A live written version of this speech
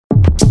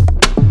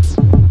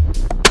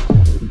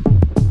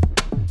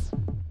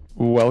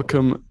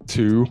Welcome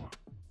to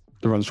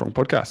the Run Strong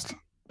podcast,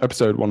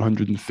 episode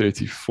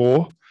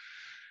 134,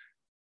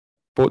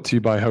 brought to you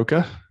by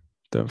Hoka.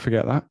 Don't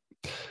forget that.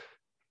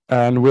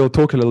 And we'll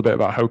talk a little bit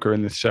about Hoka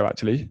in this show,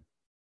 actually.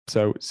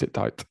 So sit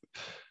tight.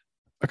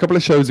 A couple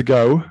of shows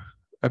ago,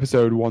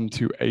 episode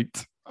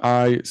 128,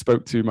 I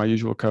spoke to my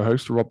usual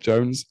co-host, Rob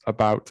Jones,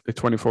 about a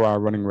 24-hour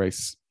running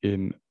race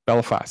in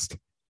Belfast.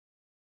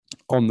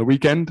 On the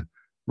weekend,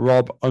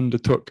 Rob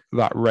undertook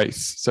that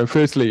race. So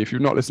firstly, if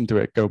you've not listened to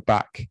it, go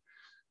back,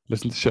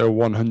 listen to show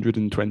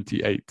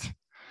 128.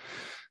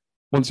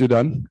 Once you're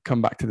done,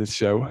 come back to this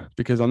show,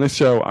 because on this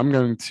show, I'm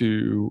going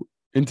to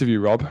interview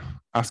Rob,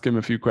 ask him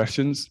a few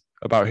questions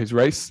about his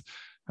race,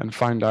 and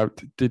find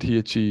out, did he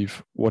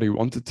achieve what he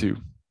wanted to?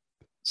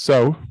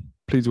 So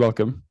please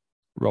welcome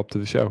Rob to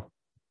the show.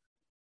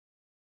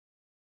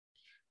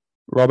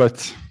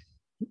 Robert,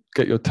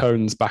 get your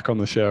tones back on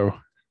the show.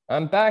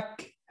 I'm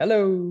back.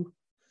 Hello.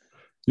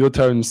 Your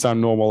tones sound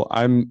normal.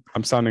 I'm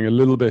sounding a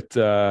little bit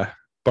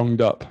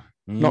bunged up.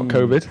 Not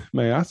COVID,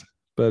 may I add,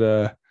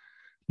 but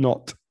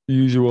not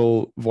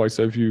usual voice.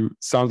 So if you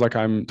sounds like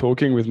I'm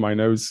talking with my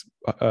nose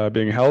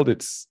being held,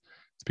 it's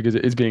because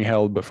it is being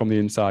held, but from the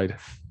inside.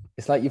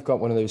 It's like you've got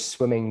one of those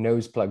swimming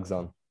nose plugs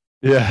on.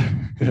 Yeah.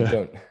 You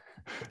don't.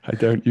 I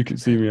don't. You can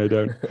see me. I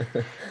don't.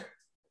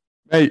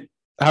 Mate,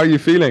 how are you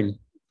feeling?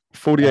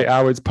 48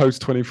 hours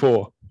post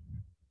 24.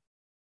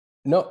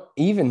 Not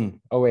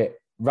even. Oh, wait.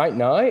 Right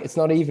now, it's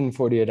not even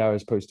 48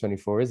 hours post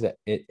 24, is it?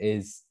 It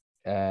is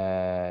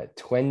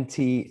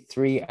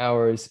 23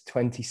 hours,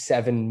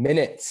 27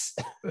 minutes.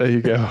 There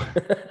you go.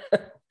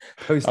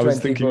 Post I was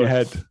 24. thinking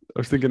ahead. I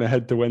was thinking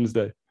ahead to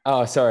Wednesday.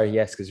 Oh, sorry.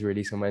 Yes, because we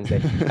release on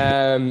Wednesday.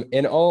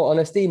 In all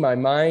honesty, my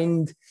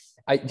mind,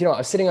 I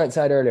was sitting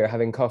outside earlier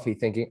having coffee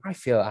thinking, I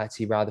feel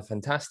actually rather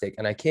fantastic.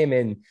 And I came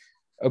in,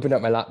 opened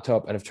up my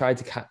laptop, and I've tried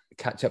to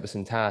catch up with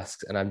some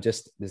tasks, and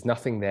there's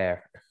nothing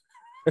there.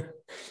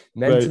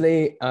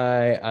 Mentally,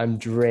 right. I'm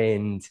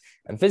drained,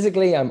 and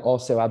physically, I'm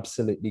also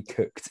absolutely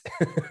cooked.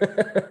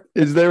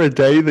 Is there a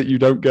day that you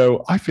don't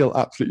go, I feel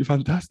absolutely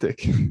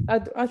fantastic?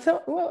 I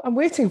thought, well, I'm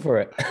waiting for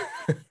it.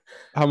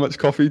 How much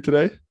coffee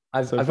today?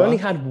 I've only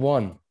had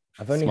one.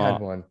 I've only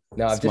had one.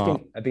 No,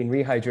 I've been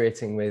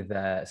rehydrating with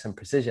some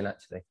Precision,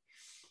 actually.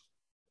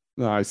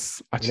 Nice.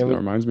 Actually, that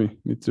reminds me.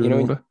 Need to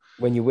order.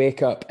 When you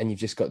wake up and you've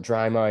just got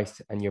dry mouth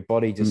and your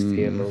body just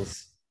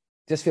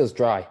feels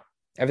dry.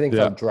 Everything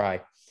felt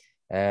dry.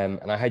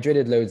 And I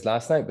hydrated loads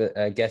last night, but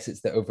I guess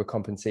it's the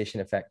overcompensation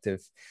effect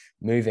of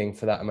moving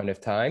for that amount of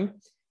time.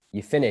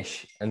 You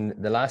finish, and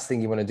the last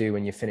thing you want to do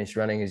when you finish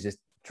running is just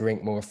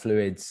drink more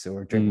fluids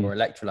or drink more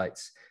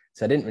electrolytes.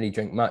 So I didn't really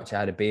drink much.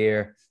 I had a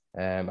beer,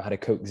 I had a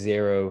Coke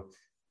Zero,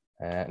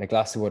 and a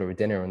glass of water with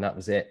dinner, and that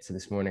was it. So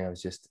this morning I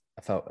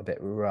felt a bit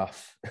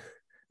rough.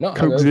 Not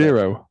Coke hungover.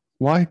 Zero.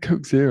 Why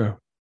Coke Zero?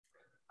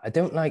 I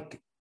don't like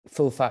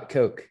full fat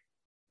Coke.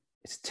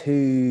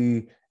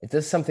 It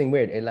does something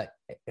weird.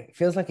 It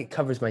feels like it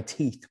covers my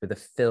teeth with a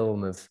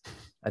film of,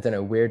 I don't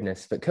know,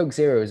 weirdness. But Coke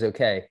Zero is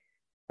okay,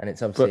 and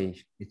it's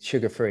obviously it's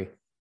sugar free.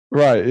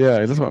 Right?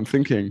 Yeah, that's what I'm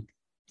thinking.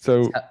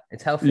 So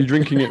it's healthy. Are you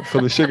drinking it for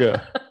the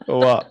sugar or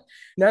what?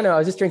 No, I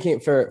was just drinking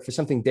it for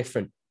something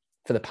different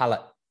for the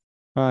palate.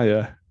 Ah,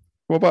 yeah.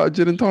 What about a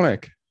gin and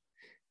tonic?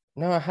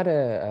 No, I had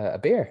a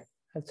beer.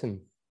 Had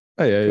some.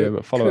 Oh, yeah,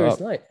 but follow it up.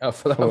 Light. Oh,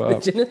 follow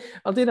up.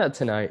 I'll do that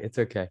tonight. It's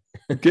okay.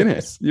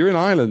 Guinness. You're in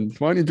Ireland.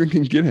 Why aren't you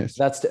drinking Guinness?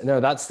 That's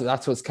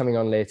what's coming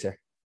on later.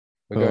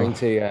 We're going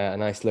to a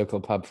nice local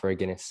pub for a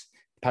Guinness.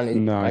 Apparently,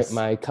 nice.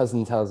 my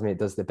cousin tells me it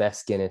does the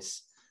best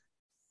Guinness.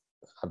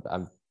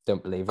 I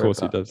don't believe her. Of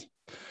course, it does.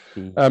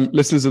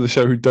 Listeners of the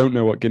show who don't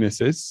know what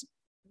Guinness is,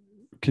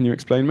 can you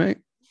explain, mate?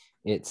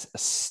 It's a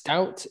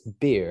stout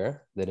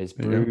beer that is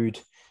brewed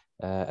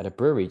at a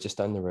brewery just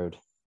down the road.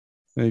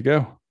 There you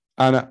go.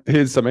 And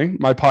here's something,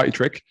 my party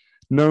trick.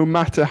 No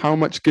matter how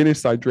much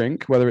Guinness I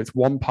drink, whether it's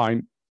 1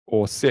 pint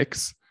or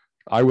 6,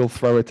 I will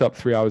throw it up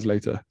 3 hours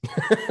later.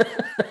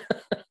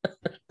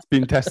 It's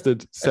been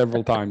tested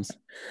several times.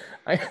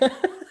 I'm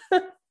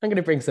going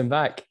to bring some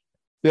back.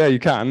 Yeah, you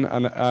can.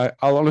 And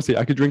I'll honestly,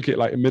 I could drink it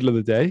like in the middle of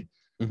the day.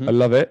 Mm-hmm. I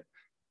love it.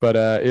 But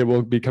it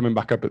will be coming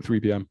back up at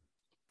 3 p.m.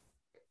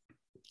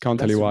 Can't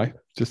tell you why.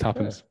 Just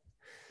happens.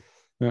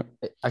 Yeah.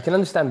 I can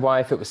understand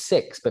why if it was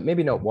 6, but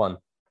maybe not 1.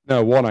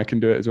 No, 1, I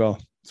can do it as well.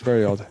 It's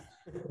very odd.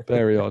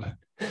 Very odd.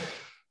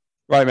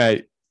 Right,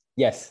 mate.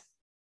 Yes.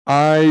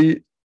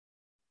 I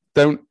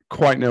don't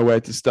quite know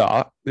where to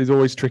start. It's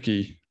always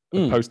tricky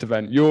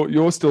post-event.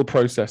 You're still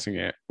processing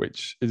it,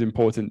 which is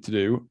important to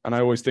do. And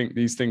I always think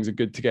these things are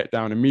good to get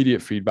down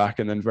immediate feedback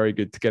and then very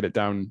good to get it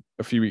down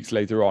a few weeks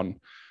later on.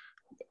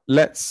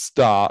 Let's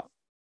start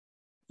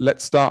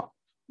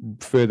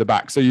further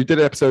back. So you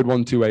did episode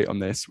 128 on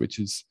this, which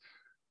is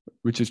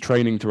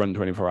training to run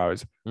 24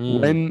 hours.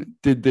 When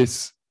did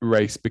this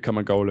race become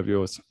a goal of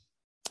yours?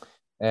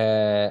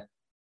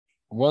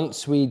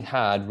 Once we'd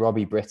had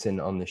Robbie Britton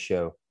on the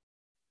show,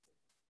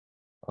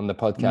 on the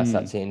podcast,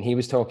 actually, and he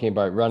was talking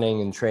about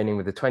running and training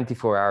with a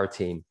 24-hour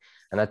team.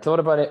 And I thought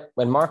about it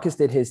when Marcus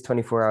did his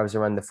 24 hours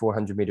around the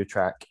 400-meter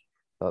track.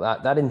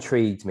 thought that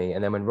intrigued me.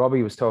 And then when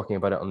Robbie was talking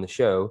about it on the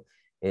show,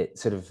 it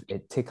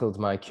tickled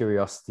my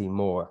curiosity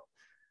more.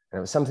 And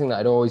it was something that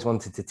I'd always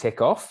wanted to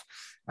tick off.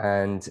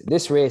 And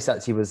this race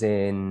actually was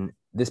in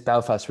this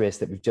Belfast race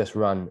that we've just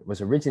run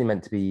was originally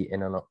meant to be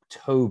in an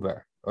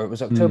October, or it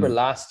was October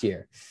last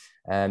year,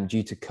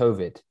 due to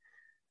COVID.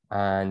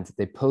 And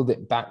they pulled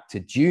it back to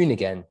June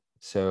again.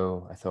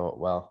 So I thought,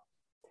 well,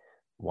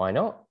 why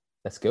not?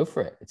 Let's go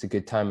for it. It's a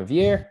good time of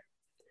year.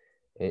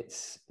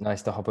 It's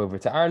nice to hop over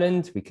to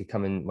Ireland. We could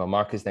come in, well,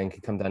 Marcus then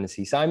could come down and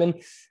see Simon,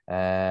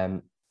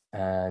 and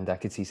I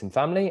could see some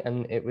family,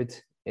 and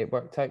it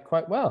worked out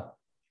quite well.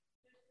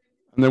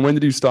 And then when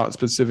did you start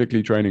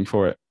specifically training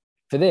for it?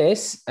 For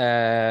this,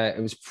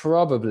 it was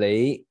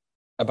probably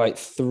about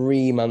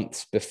 3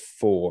 months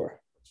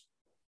before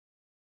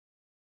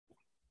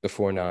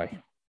now.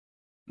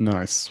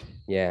 Nice.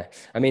 Yeah.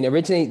 I mean,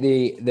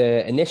 originally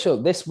the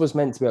initial, this was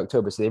meant to be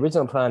October. So the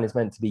original plan is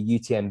meant to be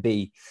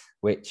UTMB,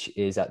 which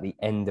is at the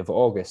end of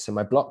August. So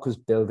my block was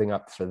building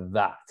up for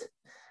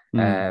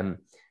that.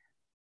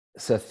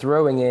 So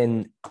throwing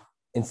in,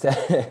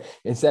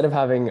 instead of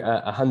having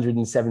a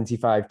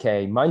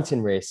 175K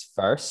mountain race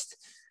first,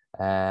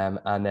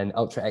 and then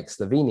Ultra X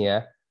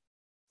Slovenia,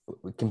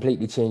 we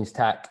completely changed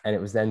tack, and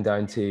it was then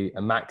down to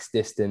a max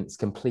distance,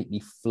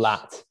 completely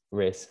flat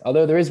race.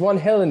 Although there is one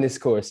hill in this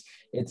course,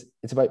 it's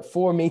about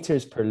 4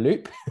 meters per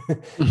loop.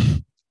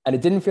 And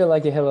it didn't feel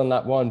like a hill on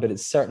that one, but it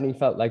certainly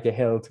felt like a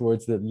hill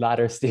towards the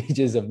latter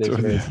stages of this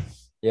race.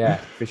 Yeah,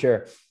 for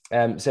sure.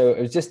 So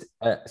it was just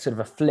a sort of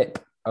a flip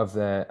of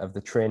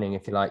the training,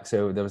 if you like.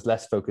 So there was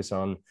less focus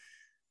on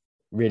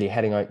really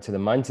heading out to the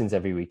mountains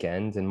every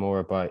weekend, and more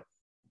about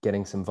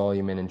getting some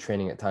volume in and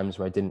training at times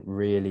where I didn't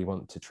really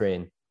want to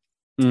train.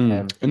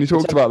 And you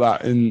talked about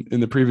that in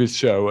the previous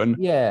show. And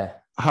yeah,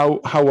 how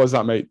was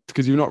that, mate?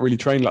 Because you've not really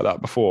trained like that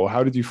before.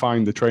 How did you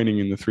find the training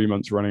in the 3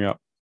 months running up?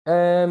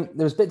 There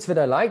was bits of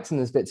it I liked, and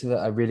there's bits of it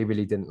I really,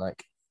 really didn't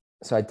like.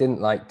 So I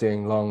didn't like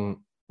doing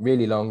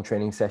really long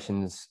training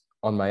sessions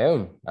on my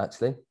own,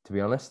 actually, to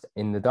be honest,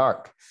 in the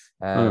dark,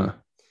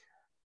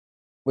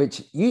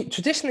 which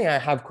traditionally I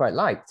have quite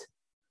liked.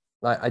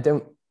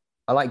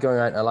 I like going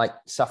out, and I like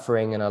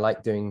suffering, and I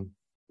like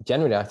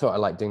generally, I thought I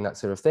liked doing that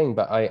sort of thing,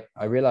 but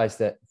I realized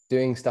that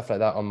doing stuff like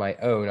that on my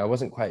own, I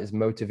wasn't quite as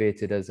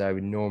motivated as I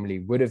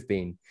would have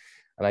been.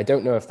 And I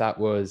don't know if that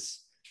was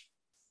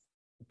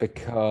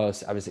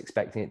because I was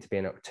expecting it to be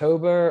in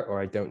October,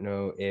 or I don't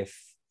know if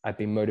I'd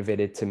been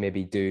motivated to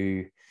maybe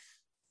do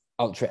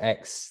Ultra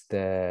X,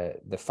 the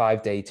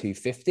 5-day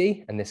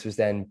 250, and this was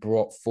then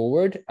brought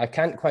forward. I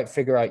can't quite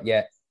figure out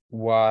yet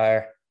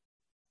why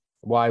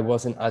I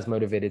wasn't as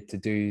motivated to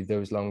do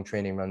those long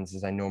training runs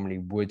as I normally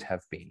would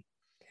have been.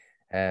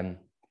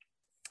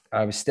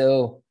 I was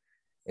still,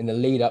 in the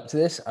lead up to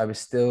this, I was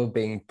still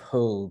being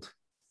pulled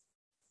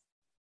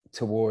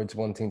towards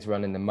wanting to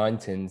run in the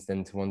mountains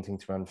than to wanting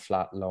to run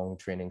flat, long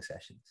training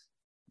sessions.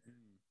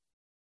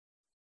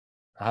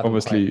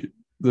 Obviously,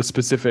 the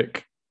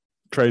specific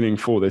training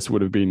for this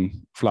would have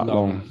been flat,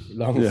 long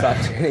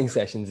flat training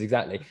sessions.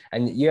 Exactly.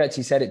 And you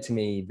actually said it to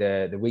me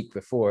the week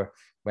before,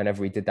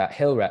 whenever we did that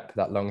hill rep,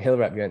 that long hill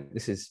rep. You went,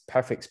 "This is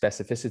perfect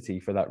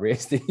specificity for that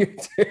race that you're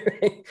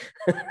doing."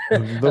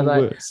 The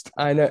worst.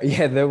 I know.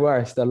 Yeah, the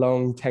worst, a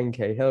long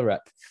 10K hill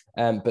rep.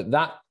 But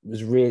that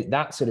was really,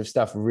 that sort of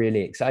stuff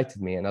really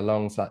excited me, and a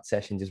long flat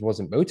session just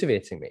wasn't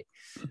motivating me.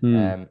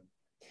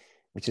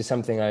 Which is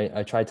something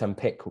I tried to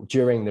unpick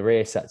during the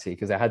race, actually,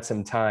 because I had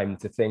some time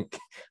to think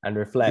and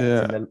reflect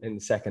in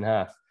the second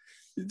half.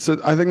 So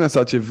I think that's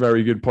actually a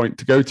very good point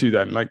to go to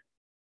then. Like,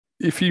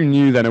 if you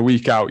knew then a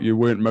week out you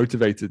weren't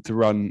motivated to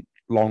run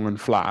long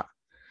and flat,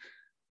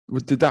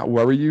 did that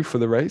worry you for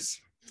the race?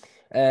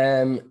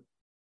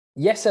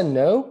 Yes and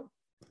no.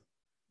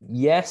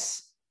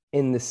 Yes,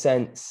 in the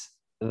sense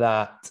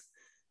that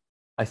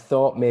I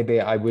thought maybe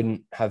I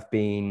wouldn't have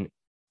been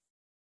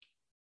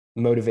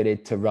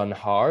motivated to run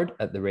hard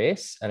at the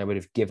race, and I would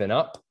have given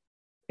up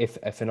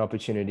if an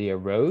opportunity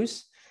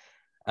arose.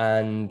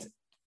 And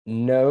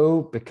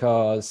no,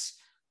 because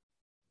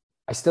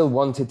I still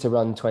wanted to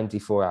run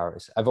 24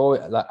 hours.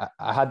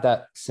 I had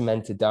that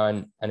cemented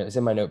down, and it was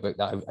in my notebook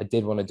that I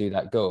did want to do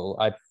that goal.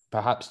 I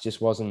perhaps just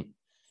wasn't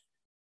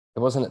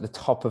at the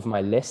top of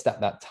my list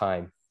at that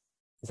time.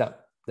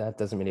 That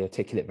doesn't really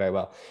articulate very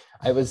well.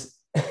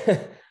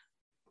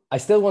 I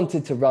still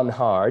wanted to run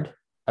hard,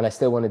 and I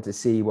still wanted to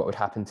see what would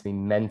happen to me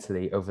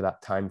mentally over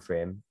that time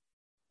frame,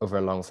 over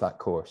a long flat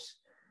course.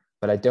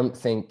 But I don't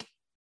think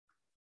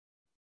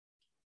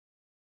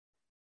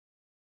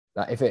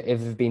that if it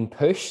had been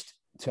pushed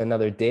to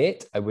another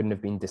date, I wouldn't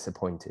have been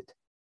disappointed.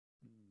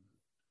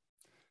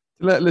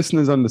 To let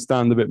listeners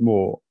understand a bit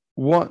more,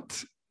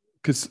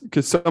 because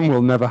some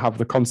will never have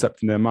the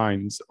concept in their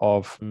minds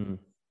of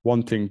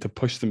wanting to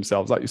push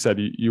themselves. Like you said,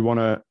 you want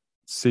to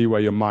see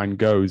where your mind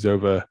goes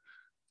over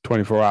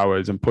 24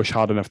 hours and push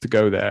hard enough to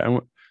go there.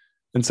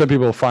 And some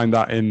people find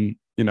that in,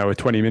 a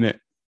 20-minute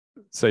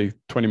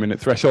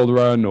threshold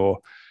run, or,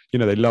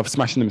 they love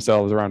smashing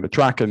themselves around a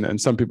track. And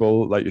some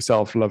people like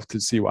yourself love to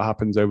see what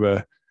happens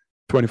over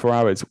 24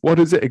 hours. What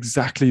is it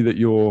exactly that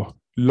you're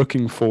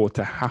looking for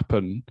to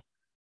happen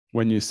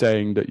when you're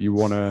saying that you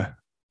want to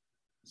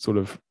sort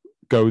of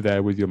go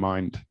there with your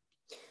mind?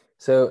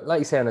 So like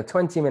you say, on a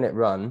 20-minute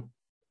run,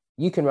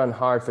 you can run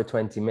hard for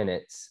 20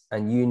 minutes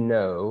and you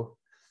know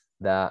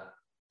that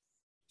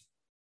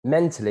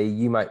mentally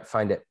you might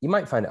find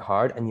it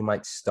hard and you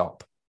might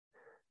stop.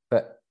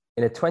 But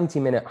in a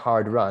 20-minute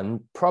hard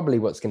run, probably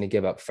what's going to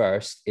give up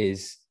first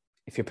is,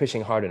 if you're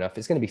pushing hard enough,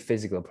 it's going to be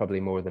physical, probably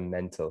more than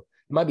mental.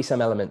 There might be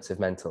some elements of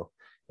mental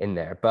in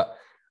there, but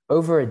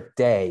over a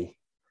day,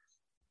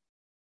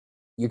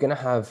 you're going to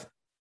have,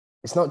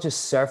 it's not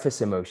just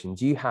surface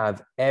emotions. You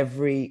have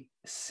every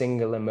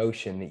single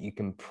emotion that you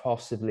can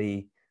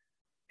possibly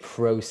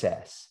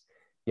process.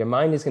 Your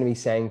mind is going to be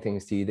saying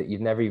things to you that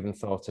you've never even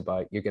thought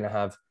about. You're going to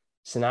have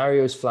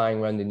scenarios flying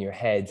around in your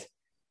head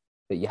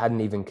that you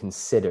hadn't even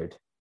considered.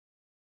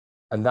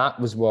 And that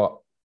was what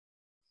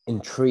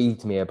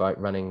intrigued me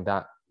about running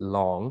that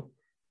long,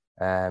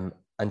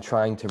 and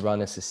trying to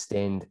run a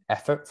sustained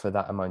effort for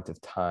that amount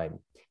of time.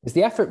 Because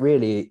the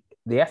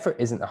effort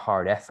isn't a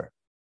hard effort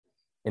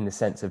in the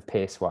sense of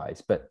pace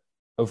wise, but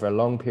over a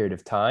long period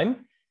of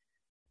time,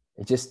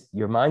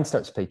 your mind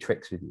starts to play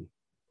tricks with you.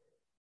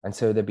 And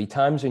so there'd be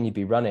times when you'd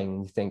be running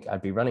and you think,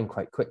 I'd be running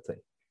quite quickly.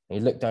 And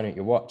you look down at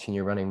your watch and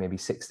you're running maybe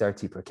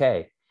 6:30 per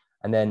K.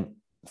 And then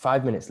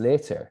 5 minutes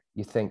later,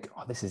 you think,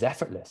 oh, this is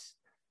effortless.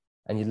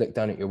 And you look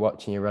down at your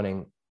watch and you're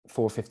running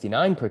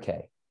 4:59 per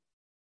K.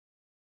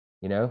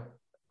 You know?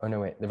 Oh,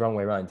 no, wait, the wrong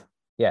way around.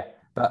 Yeah.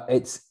 But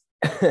it's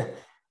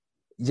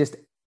just,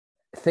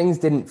 things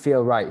didn't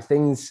feel right.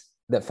 Things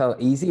that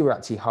felt easy were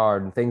actually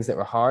hard, and things that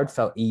were hard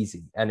felt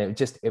easy. And it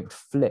would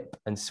flip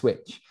and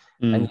switch.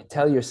 And you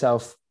tell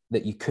yourself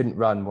that you couldn't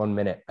run 1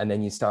 minute, and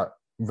then you start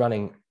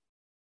running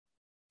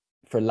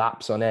for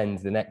laps on end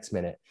the next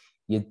minute.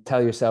 You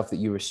tell yourself that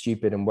you were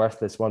stupid and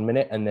worthless 1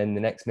 minute, and then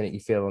the next minute you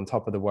feel on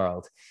top of the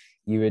world.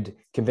 You would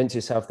convince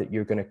yourself that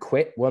you're going to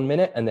quit 1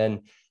 minute, and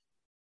then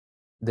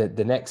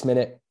the next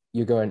minute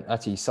you're going,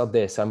 actually, sod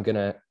this, I'm going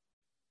to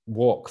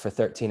walk for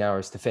 13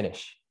 hours to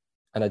finish,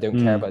 and I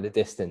don't care about the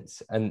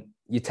distance. And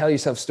you tell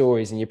yourself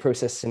stories and you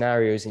process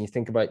scenarios and you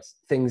think about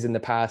things in the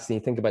past and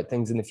you think about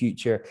things in the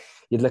future.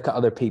 You look at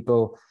other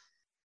people.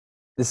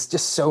 There's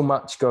just so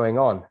much going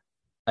on.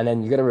 And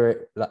then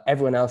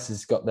everyone else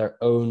has got their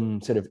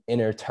own sort of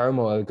inner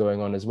turmoil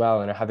going on as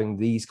well, and are having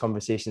these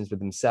conversations with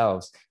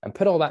themselves, and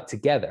put all that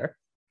together.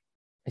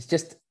 It's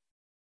just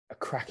a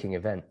cracking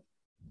event.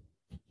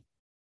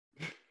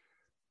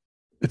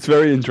 It's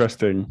very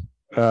interesting.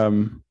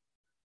 Some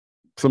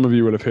of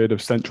you will have heard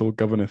of central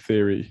governor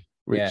theory,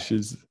 which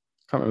is,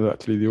 I can't remember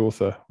actually the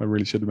author. I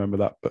really should remember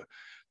that. But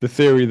the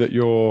theory that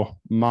your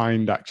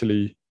mind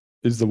actually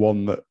is the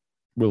one that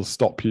will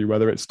stop you,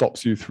 whether it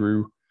stops you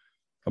through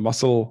a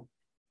muscle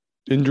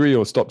injury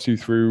or stops you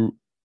through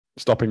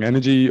stopping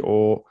energy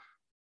or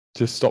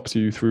just stops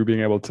you through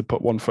being able to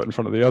put one foot in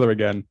front of the other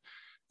again,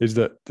 is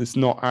that it's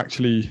not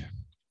actually,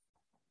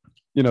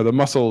 the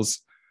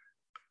muscles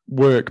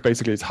work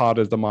basically as hard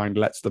as the mind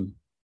lets them.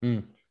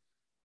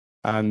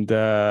 And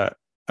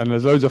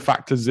there's loads of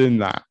factors in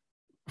that,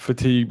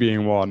 fatigue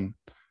being one,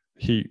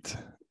 heat,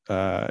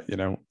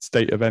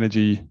 state of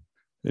energy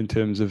in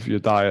terms of your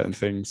diet and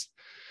things.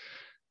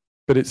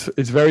 But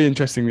it's very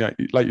interesting that,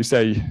 like you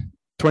say,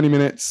 20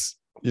 minutes,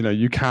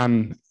 you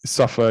can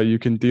suffer, you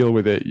can deal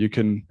with it, you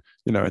can,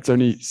 it's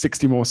only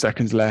 60 more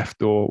seconds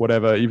left or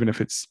whatever, even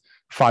if it's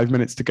 5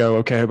 minutes to go,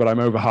 okay, but I'm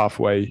over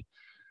halfway.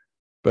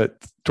 But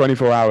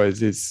 24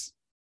 hours is,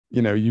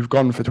 you've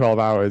gone for 12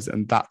 hours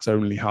and that's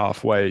only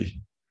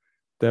halfway.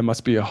 There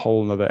must be a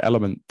whole nother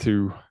element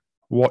to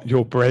what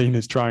your brain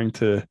is trying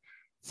to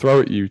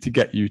throw at you to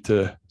get you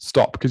to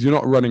stop, because you're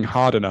not running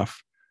hard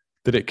enough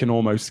that it can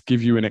almost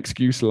give you an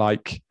excuse,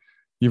 like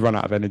you run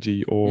out of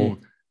energy or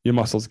your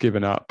muscles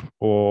given up,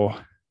 or,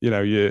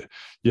 you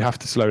have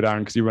to slow down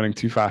because you're running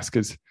too fast,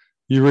 because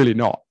you're really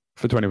not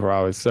for 24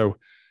 hours. So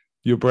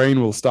your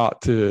brain will start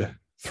to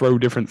throw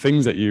different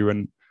things at you.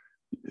 And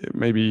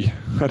maybe,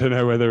 I don't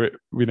know whether it,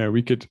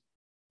 we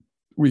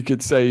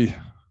could say,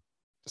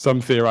 some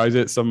theorize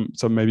it, some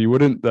maybe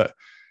wouldn't, that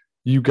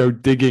you go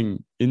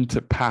digging into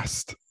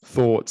past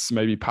thoughts,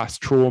 maybe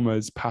past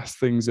traumas, past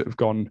things that have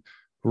gone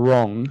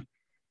wrong,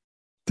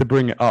 to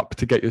bring it up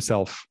to get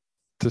yourself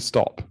to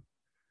stop.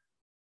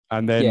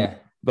 And then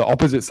the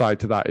opposite side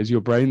to that is your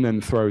brain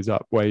then throws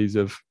up ways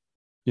of,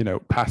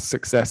 past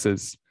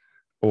successes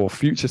or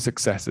future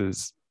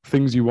successes,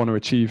 things you want to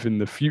achieve in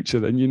the future.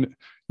 Then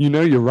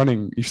you're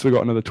running, you've still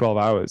got another 12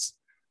 hours,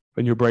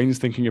 and your brain's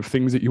thinking of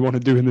things that you want to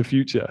do in the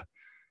future.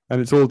 And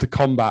it's all to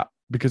combat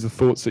because of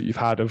thoughts that you've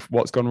had of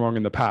what's gone wrong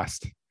in the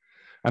past.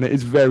 And it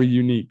is very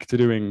unique to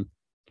doing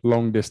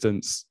long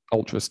distance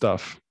ultra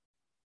stuff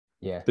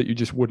that you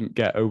just wouldn't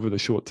get over the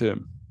short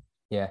term.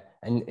 Yeah.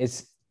 And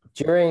it's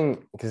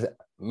because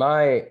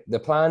the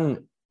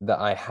plan that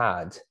I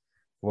had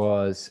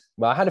was,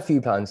 I had a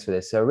few plans for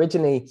this. So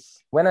originally,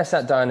 when I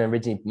sat down and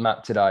originally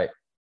mapped it out,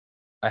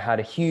 I had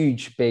a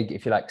huge, big,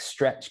 if you like,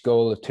 stretch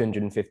goal of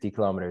 250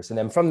 kilometers. And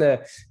then from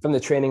the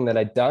training that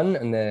I'd done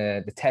and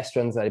the test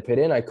runs that I put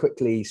in, I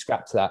quickly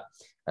scrapped that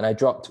and I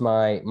dropped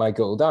my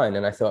goal down.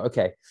 And I thought,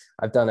 okay,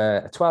 I've done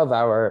a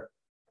 12-hour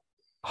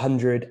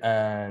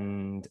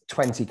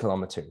 120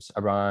 kilometers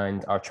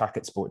around our track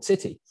at Sport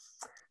City.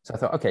 So I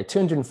thought, okay,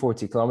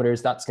 240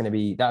 kilometers,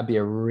 that'd be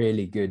a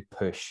really good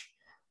push.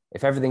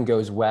 If everything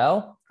goes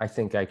well, I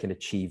think I can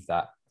achieve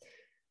that.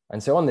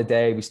 And so on the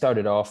day we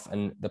started off,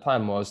 and the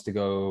plan was to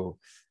go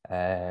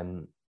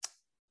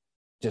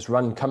just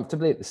run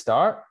comfortably at the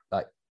start,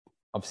 like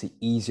obviously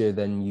easier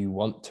than you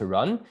want to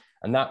run.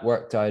 And that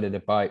worked out at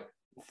about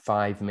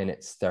 5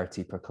 minutes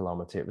 30 per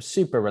kilometer. It was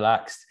super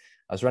relaxed.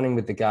 I was running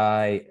with the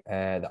guy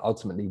that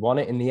ultimately won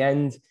it in the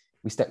end.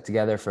 We stuck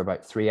together for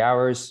about 3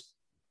 hours,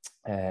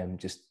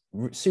 just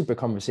super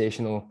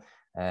conversational,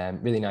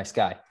 really nice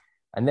guy.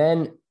 And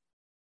then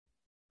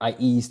I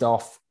eased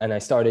off and I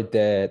started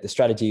the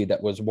strategy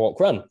that was walk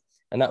run.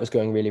 And that was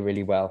going really,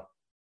 really well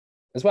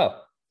as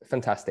well.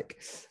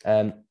 Fantastic.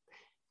 And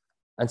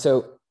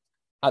so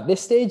at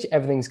this stage,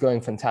 everything's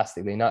going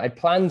fantastically. Now, I'd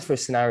planned for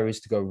scenarios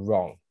to go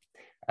wrong.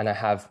 And I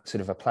have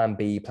sort of a plan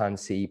B, plan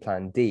C,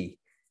 plan D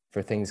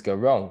for things go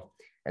wrong.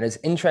 And it's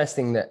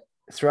interesting that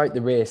throughout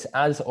the race,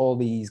 as all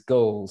these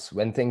goals,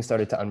 when things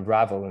started to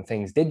unravel and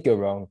things did go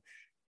wrong,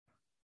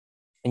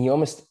 and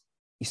you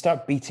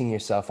start beating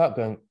yourself up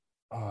going,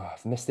 oh,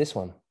 I've missed this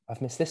one.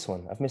 I've missed this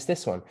one. I've missed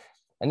this one.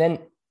 And then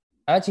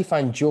I actually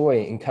find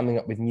joy in coming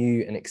up with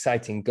new and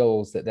exciting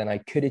goals that then I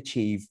could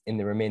achieve in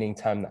the remaining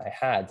time that I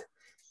had.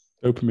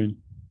 Dopamine.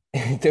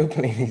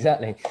 Dopamine,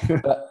 exactly.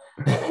 But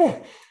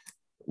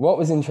what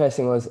was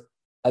interesting was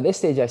at this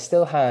stage, I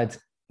still had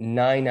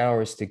 9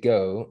 hours to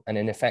go. And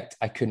in effect,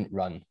 I couldn't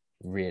run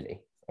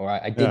really, or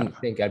I didn't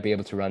think I'd be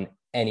able to run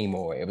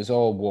anymore. It was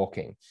all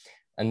walking.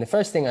 And the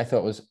first thing I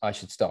thought was I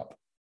should stop.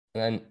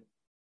 And then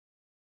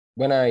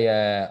when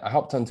I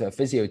hopped onto a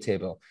physio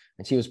table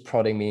and she was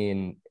prodding me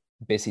and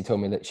basically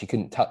told me that she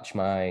couldn't touch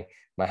my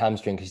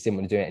hamstring because she didn't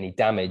want to do it any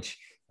damage.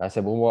 And I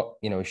said, well, what,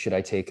 should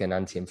I take an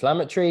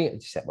anti-inflammatory?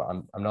 And she said,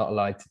 well, I'm not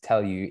allowed to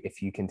tell you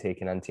if you can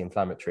take an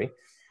anti-inflammatory.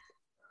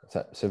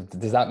 So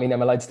does that mean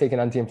I'm allowed to take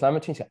an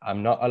anti-inflammatory? She said,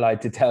 I'm not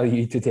allowed to tell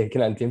you to take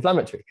an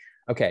anti-inflammatory.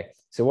 Okay,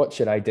 so what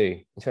should I do?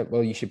 She said,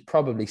 well, you should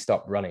probably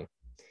stop running.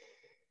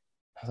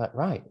 I was like,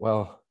 right,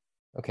 well,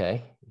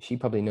 okay. She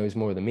probably knows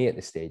more than me at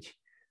this stage.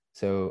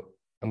 So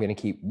I'm going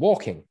to keep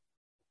walking.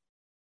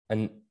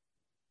 And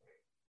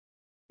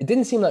it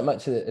didn't seem like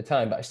much at the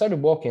time, but I started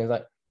walking. I was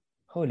like,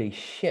 holy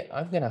shit,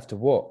 I'm going to have to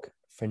walk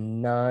for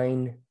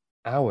 9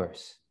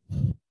 hours.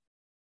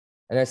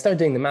 And I started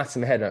doing the maths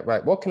in my head, like,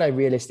 right, what can I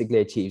realistically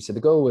achieve? So the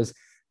goal was,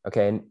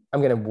 okay,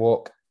 I'm going to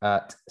walk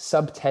at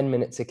sub 10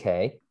 minutes a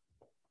K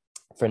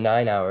for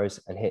 9 hours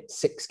and hit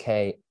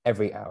 6K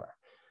every hour.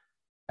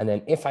 And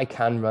then if I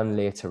can run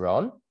later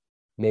on,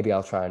 maybe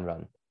I'll try and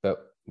run. But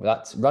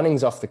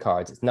running's off the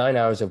cards. It's 9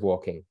 hours of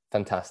walking.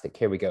 Fantastic.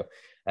 Here we go.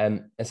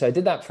 And so I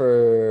did that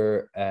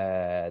for,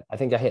 I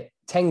think I hit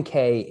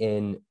 10K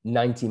in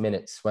 90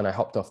 minutes when I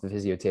hopped off the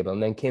physio table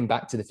and then came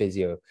back to the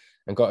physio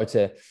and got her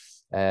to,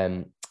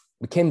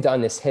 we came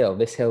down this hill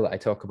that I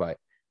talk about.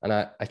 And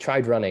I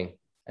tried running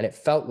and it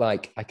felt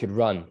like I could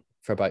run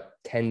for about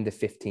 10 to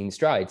 15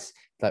 strides.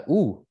 Like,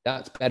 ooh,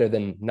 that's better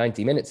than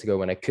 90 minutes ago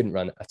when I couldn't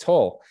run at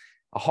all.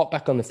 I'll hop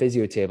back on the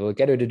physio table,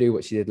 get her to do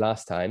what she did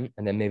last time,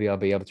 and then maybe I'll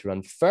be able to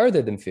run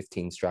further than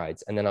 15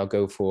 strides. And then I'll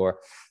go for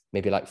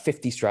maybe like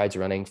 50 strides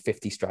running,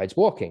 50 strides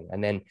walking.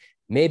 And then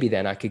maybe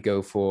then I could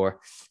go for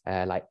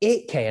like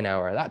 8K an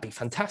hour. That'd be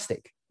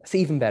fantastic. That's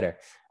even better.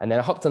 And then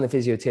I hopped on the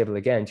physio table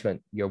again. She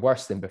went, you're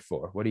worse than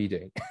before. What are you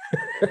doing?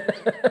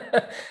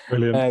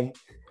 Brilliant.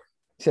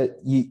 So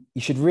you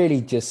should really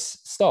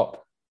just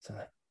stop. So I'm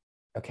like,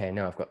 okay,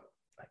 no, I've got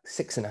like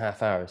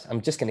 6.5 hours.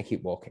 I'm just going to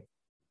keep walking.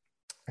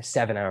 Or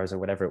 7 hours or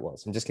whatever it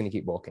was. I'm just going to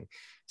keep walking.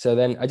 So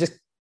then I just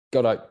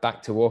got out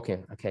back to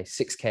walking. Okay,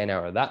 6K an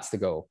hour. That's the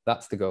goal.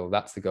 That's the goal.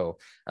 That's the goal.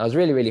 And I was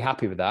really, really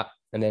happy with that.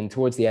 And then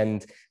towards the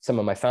end, some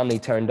of my family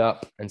turned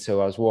up. And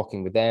so I was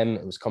walking with them.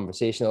 It was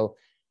conversational.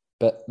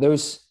 But I'm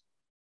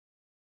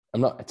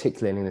not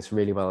articulating this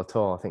really well at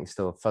all. I think it's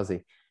still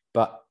fuzzy.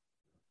 But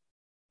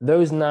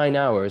those 9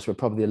 hours were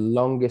probably the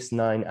longest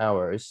 9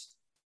 hours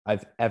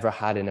I've ever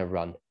had in a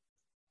run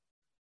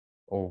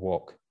or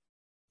walk.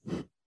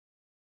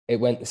 It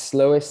went the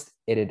slowest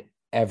it had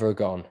ever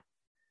gone.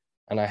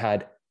 And I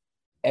had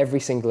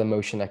every single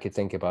emotion I could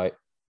think about.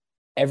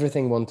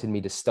 Everything wanted me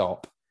to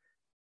stop,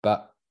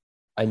 but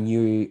I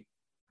knew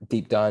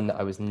deep down that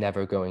I was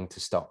never going to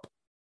stop,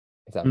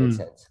 if that makes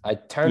sense. I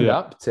turned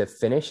up to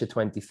finish a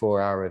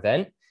 24-hour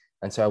event.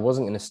 And so I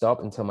wasn't going to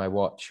stop until I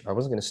wasn't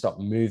going to stop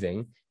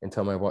moving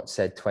until my watch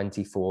said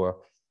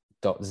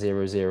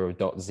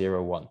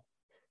 24.00.01.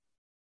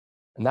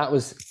 And that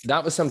was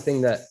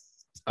something that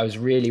I was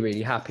really,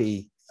 really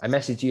happy. I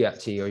messaged you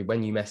actually, or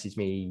when you messaged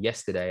me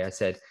yesterday, I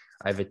said,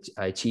 I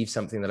achieved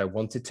something that I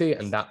wanted to.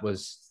 And that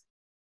was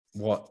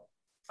what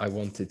I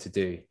wanted to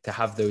do, to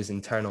have those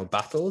internal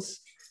battles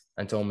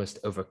and to almost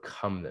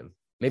overcome them.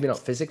 Maybe not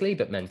physically,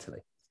 but mentally.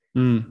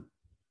 Mm.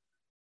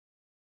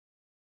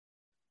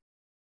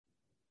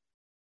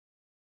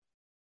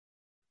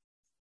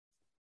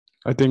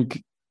 I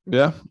think,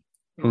 yeah.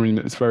 I mean,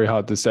 it's very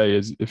hard to say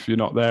is if you're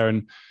not there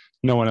and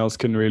no one else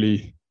can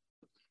really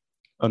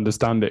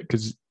understand it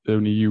because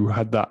only you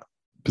had that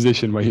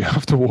position where you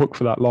have to walk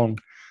for that long.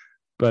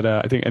 But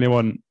I think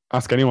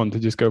ask anyone to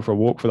just go for a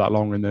walk for that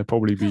long and they'll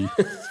probably be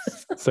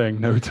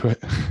saying no to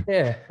it.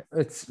 Yeah,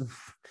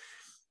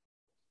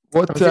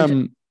 What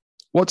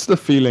what's the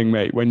feeling,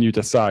 mate, when you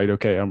decide,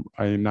 okay,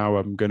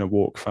 I'm gonna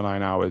walk for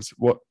 9 hours?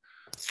 What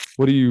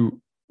are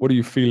you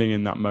feeling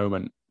in that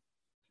moment?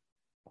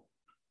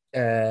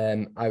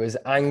 I was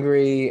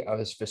angry, I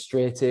was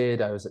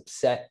frustrated, I was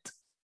upset,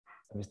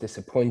 I was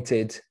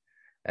disappointed.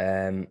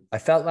 I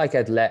felt like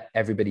I'd let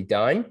everybody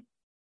down.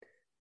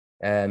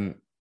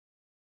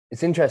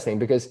 It's interesting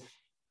because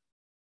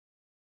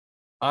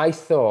I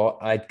thought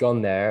I'd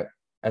gone there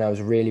and I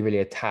was really, really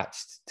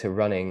attached to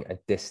running a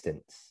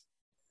distance.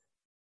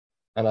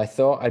 And I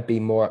thought I'd be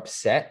more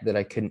upset that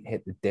I couldn't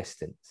hit the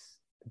distance.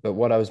 But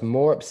what I was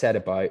more upset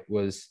about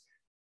was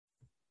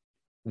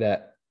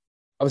that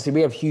obviously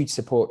we have huge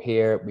support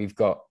here. We've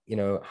got,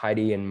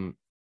 Heidi and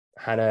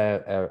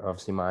Hannah are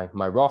obviously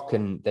my rock,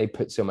 and they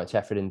put so much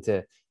effort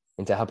into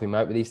helping me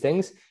out with these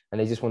things. And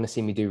they just want to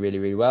see me do really,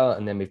 really well.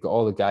 And then we've got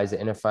all the guys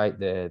at Inner Fight,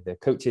 the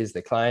coaches,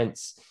 the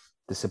clients,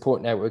 the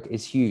support network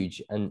is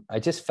huge. And I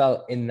just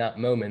felt in that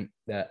moment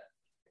that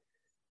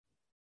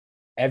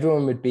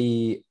everyone would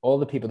be, all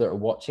the people that are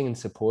watching and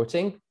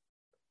supporting,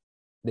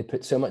 they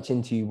put so much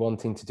into you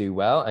wanting to do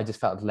well. I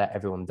just felt I'd let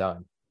everyone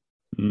down.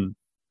 Mm.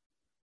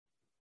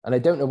 And I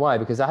don't know why,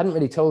 because I hadn't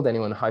really told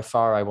anyone how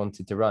far I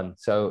wanted to run.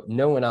 So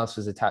no one else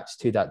was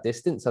attached to that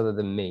distance other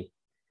than me.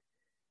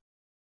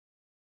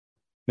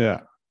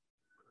 Yeah.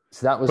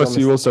 So that was Plus,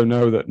 you also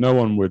know that no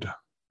one would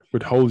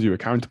hold you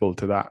accountable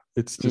to that.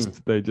 It's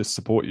just they just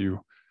support you.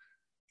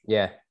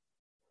 Yeah.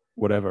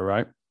 Whatever,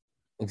 right?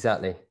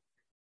 Exactly.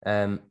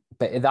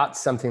 But that's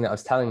something that I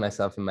was telling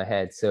myself in my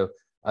head. So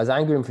I was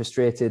angry and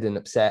frustrated and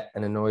upset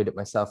and annoyed at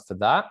myself for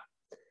that.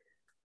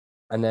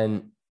 And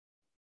then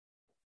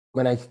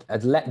when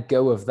I'd let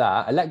go of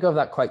that, I let go of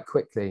that quite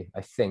quickly,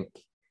 I think.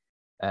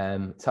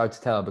 It's hard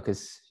to tell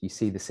because you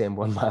see the same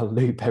 1 mile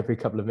loop every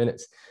couple of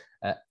minutes.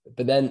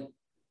 But then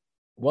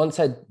once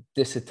I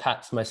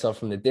disattached myself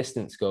from the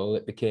distance goal,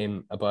 it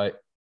became about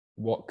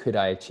what could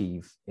I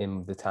achieve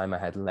in the time I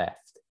had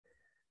left?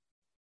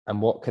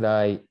 And what could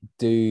I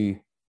do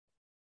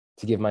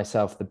to give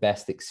myself the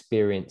best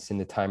experience in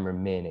the time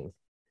remaining?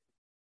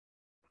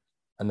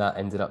 And that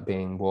ended up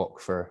being walk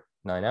for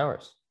 9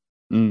 hours.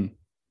 Mm.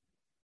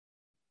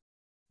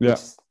 Yeah. Which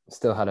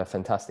still had a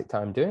fantastic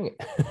time doing it.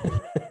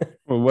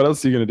 Well, what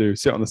else are you going to do?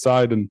 Sit on the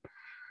side and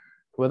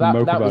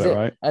that was it,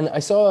 right? And I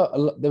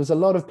saw there was a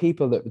lot of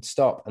people that would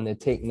stop and they'd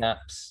take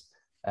naps,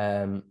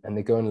 and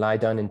they go and lie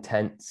down in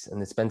tents and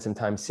they spend some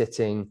time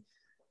sitting.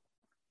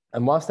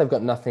 And whilst I've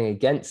got nothing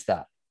against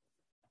that,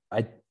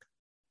 I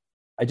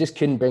just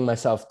couldn't bring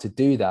myself to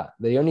do that.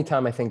 The only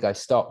time I think I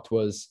stopped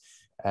was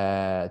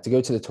to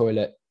go to the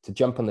toilet, to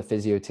jump on the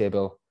physio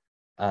table,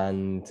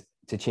 and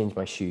to change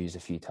my shoes a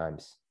few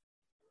times.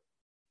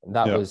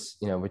 That was,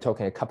 we're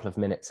talking a couple of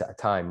minutes at a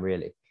time,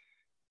 really.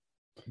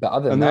 But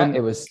other than that, it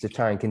was to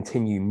try and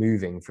continue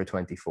moving for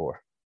 24.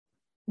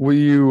 Were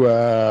you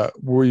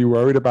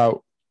worried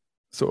about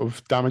sort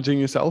of damaging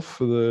yourself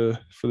for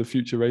the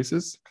future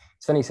races?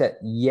 It's funny you said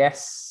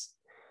yes.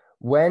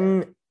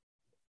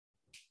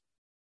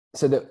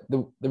 So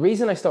the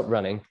reason I stopped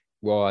running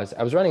was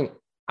I was running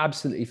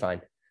absolutely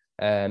fine.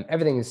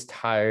 Everything is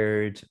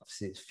tired.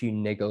 Obviously, a few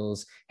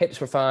niggles.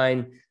 Hips were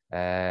fine.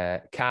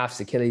 Calves,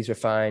 Achilles were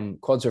fine.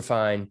 Quads were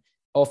fine.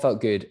 All felt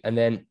good. And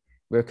then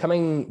we were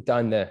coming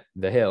down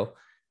the hill,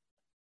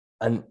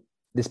 and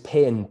this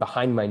pain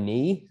behind my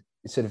knee,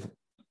 it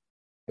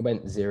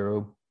went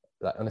 0.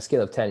 Like on a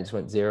scale of 10, it just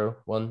went 0,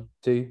 1,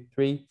 2,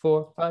 3,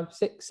 4, 5,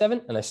 6,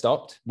 7. And I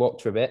stopped,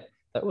 walked for a bit.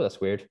 Like, oh,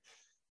 that's weird.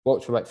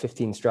 Walked for about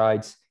 15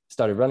 strides,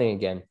 started running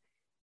again.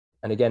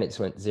 And again, it just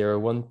went 0,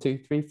 1, 2,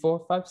 3,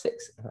 4, 5,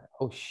 6. I'm like,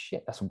 oh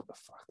shit, that's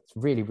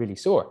really, really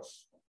sore.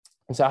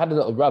 And so I had a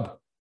little rub,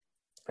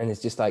 and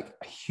it's just like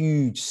a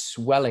huge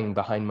swelling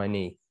behind my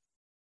knee.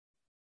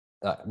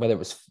 Whether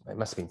it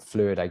must have been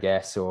fluid, I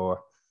guess, or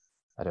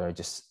I don't know,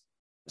 just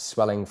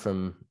swelling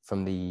from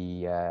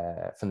the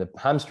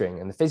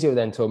hamstring. And the physio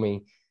then told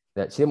me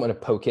that she didn't want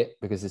to poke it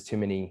because there's too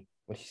many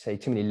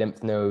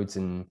lymph nodes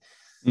and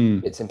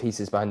bits and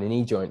pieces behind the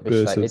knee joint. But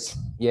she's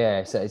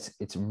like, so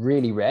it's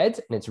really red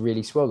and it's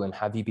really swollen.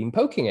 Have you been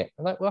poking it?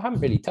 I'm like, well, I haven't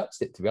really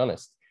touched it, to be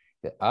honest.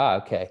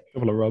 Okay. A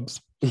couple of rubs.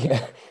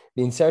 Yeah.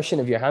 The insertion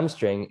of your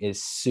hamstring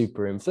is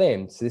super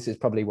inflamed. So this is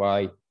probably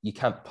why you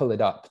can't pull it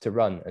up to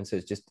run. And so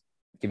it's just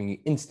giving you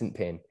instant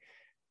pain.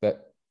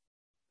 But,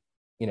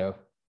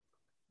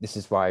 this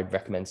is why I'd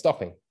recommend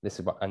stopping.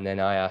 And then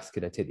I asked,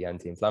 could I take the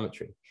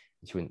anti-inflammatory?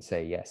 And she wouldn't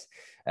say yes.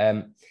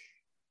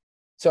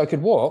 So I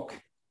could walk,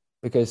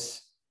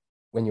 because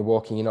when you're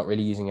walking, you're not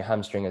really using your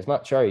hamstring as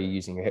much, are you? You're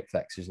using your hip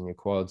flexors and your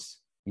quads.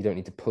 You don't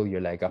need to pull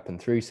your leg up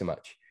and through so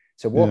much.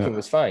 So walking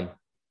was fine.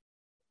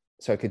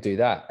 so I could do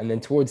that. And then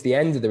towards the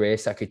end of the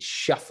race, I could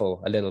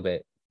shuffle a little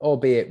bit,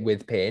 albeit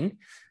with pain.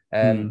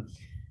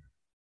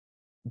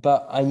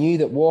 But I knew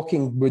that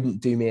walking wouldn't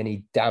do me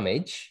any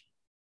damage.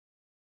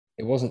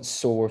 It wasn't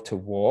sore to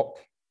walk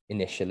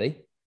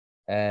initially,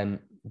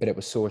 but it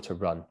was sore to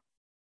run.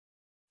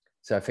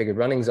 So I figured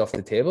running's off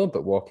the table,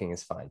 but walking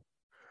is fine.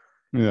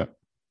 Yeah.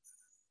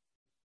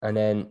 And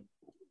then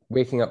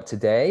waking up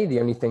today, the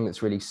only thing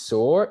that's really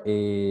sore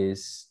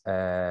is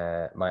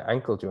my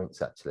ankle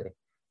joints, actually,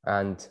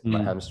 and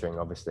my hamstring,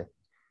 obviously.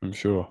 I'm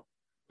sure.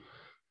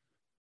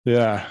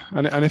 Yeah.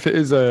 And if it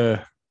is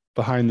a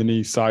behind the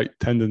knee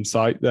tendon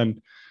site,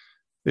 then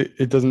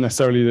it doesn't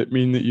necessarily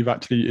mean that you've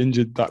actually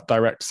injured that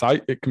direct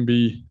site. It can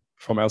be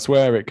from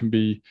elsewhere. It can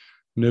be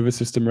nervous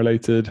system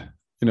related.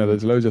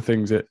 There's loads of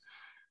things it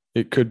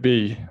could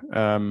be.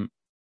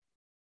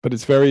 But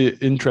it's very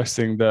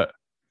interesting that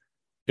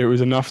it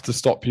was enough to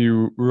stop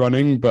you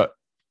running, but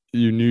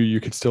you knew you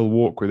could still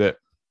walk with it.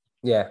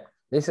 Yeah.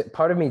 This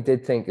part of me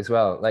did think as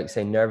well, like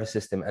say nervous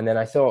system. And then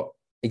I thought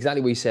exactly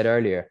what you said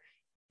earlier.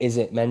 Is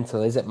it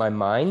mental? Is it my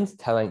mind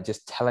telling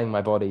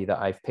my body that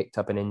I've picked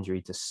up an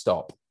injury to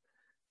stop?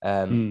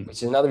 Which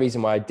is another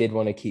reason why I did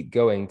want to keep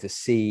going, to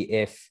see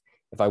if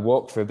I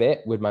walked for a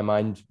bit, would my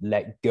mind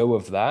let go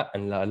of that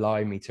and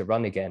allow me to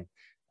run again?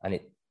 And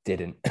it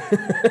didn't.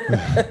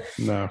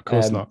 No, of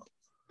course not.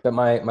 But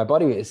my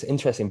body is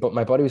interesting, but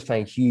my body was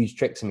playing huge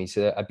tricks on me.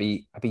 So that I'd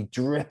be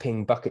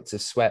dripping buckets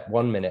of sweat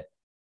 1 minute,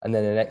 and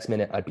then the next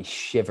minute I'd be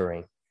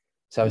shivering.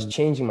 So I was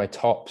changing my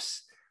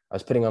tops. I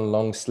was putting on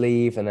long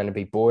sleeve, and then it'd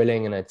be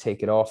boiling, and I'd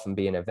take it off and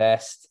be in a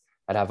vest.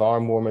 I'd have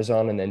arm warmers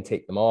on and then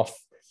take them off.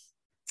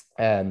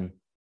 So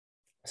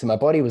my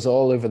body was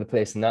all over the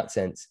place in that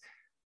sense.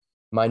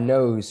 My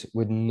nose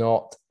would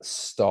not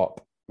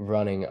stop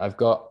running. I've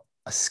got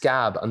a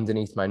scab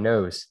underneath my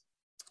nose,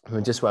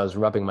 just where I was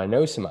rubbing my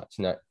nose so much.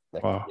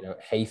 Wow.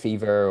 Hay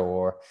fever,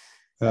 or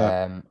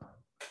I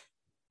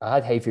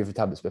had hay fever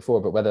tablets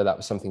before, but whether that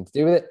was something to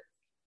do with it,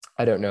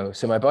 I don't know.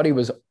 So my body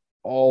was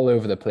all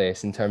over the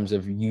place in terms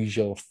of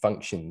usual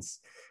functions.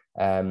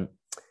 There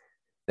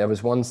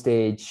was one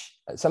stage,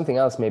 something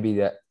else maybe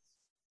that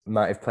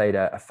might have played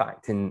a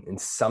fact in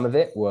some of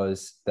it,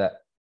 was that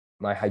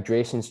my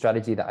hydration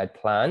strategy that I'd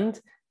planned,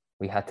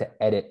 we had to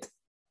edit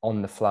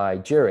on the fly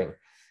during,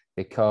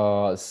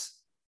 because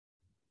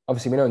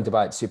obviously we know in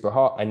Dubai it's super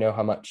hot. I know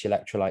how much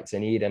electrolytes I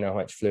need. I know how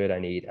much fluid I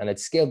need. And I'd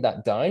scaled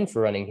that down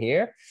for running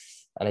here,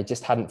 and I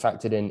just hadn't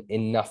factored in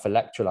enough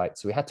electrolytes.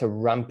 So we had to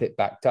ramp it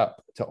back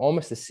up to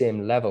almost the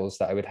same levels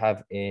that I would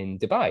have in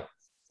Dubai,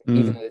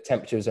 even though the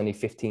temperature was only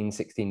 15,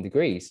 16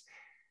 degrees.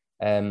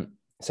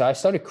 So I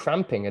started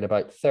cramping at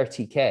about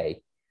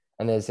 30K,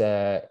 and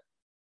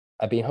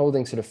I've been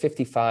holding sort of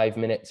 55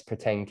 minutes per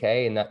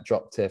 10K, and that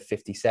dropped to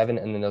 57.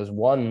 And then there was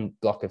one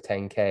block of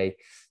 10K,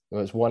 it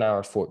was 1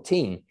 hour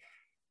 14.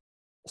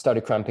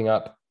 Started cramping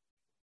up,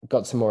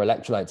 got some more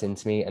electrolytes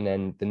into me, and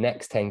then the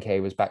next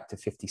 10K was back to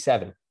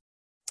 57.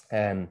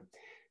 So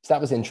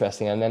that was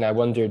interesting. And then I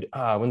wondered,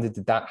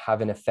 did that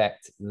have an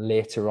effect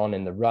later on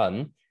in the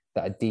run,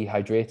 that I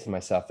dehydrated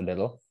myself a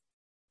little?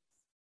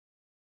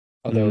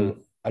 Although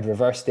I'd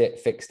reversed it,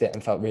 fixed it,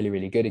 and felt really,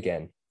 really good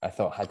again. I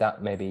thought, had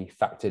that maybe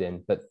factored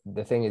in. But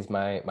the thing is,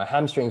 my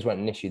hamstrings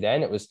weren't an issue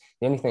then. It was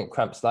the only thing that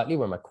cramped slightly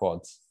were my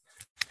quads.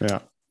 Yeah.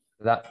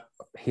 That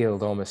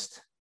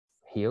almost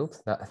healed.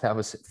 That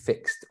was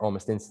fixed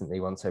almost instantly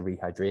once I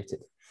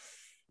rehydrated.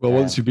 Well,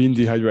 once you've been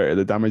dehydrated,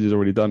 the damage is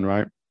already done,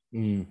 right?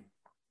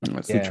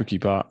 That's the tricky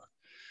part.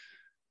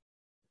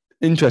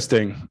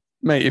 Interesting.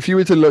 Mate, if you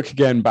were to look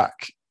again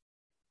back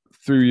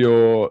through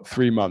your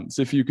 3 months,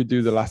 if you could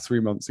do the last 3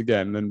 months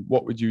again, then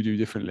what would you do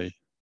differently?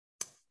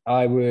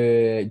 I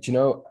would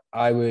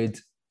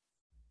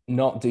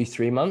not do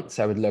 3 months.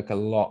 I would look a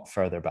lot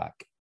further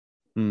back.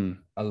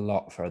 A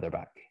lot further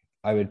back.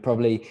 I would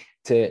probably,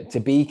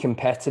 to be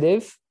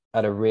competitive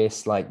at a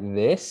race like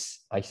this,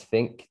 I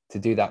think to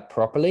do that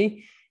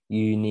properly,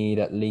 you need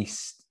at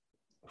least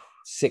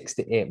 6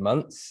 to 8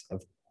 months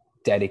of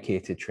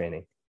dedicated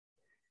training.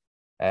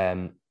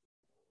 My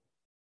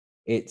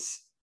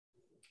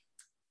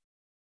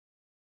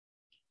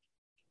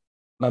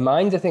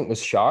mind, I think,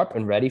 was sharp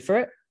and ready for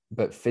it,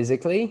 but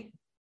physically,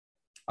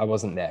 I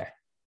wasn't there.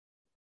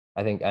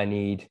 I think I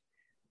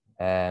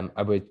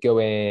would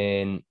go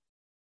in,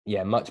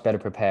 much better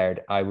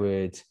prepared. I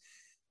would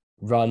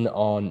run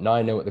on, now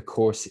I know what the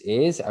course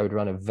is, I would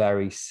run a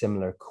very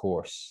similar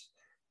course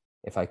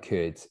if I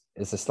could.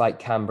 There's a slight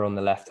camber on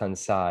the left-hand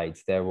side.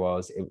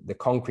 The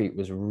concrete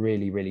was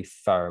really, really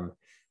firm.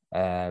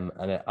 And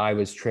I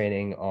was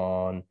training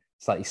on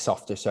slightly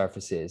softer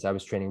surfaces. I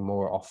was training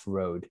more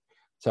off-road.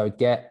 So I would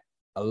get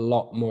a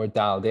lot more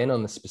dialed in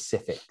on the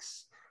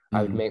specifics.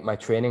 I would make my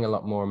training a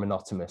lot more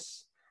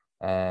monotonous.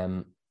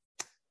 But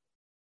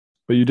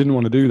you didn't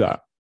want to do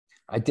that.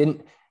 I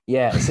didn't.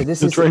 Yeah. So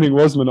the training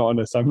was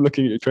monotonous. I'm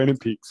looking at your training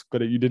peaks,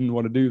 but you didn't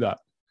want to do that.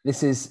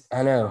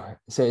 I know.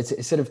 So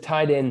it's sort of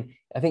tied in.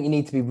 I think you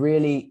need to be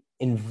really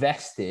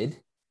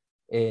invested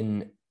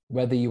in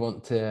whether you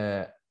want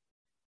to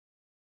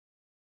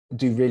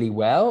do really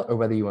well or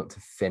whether you want to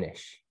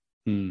finish.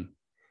 Hmm.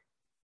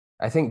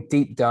 I think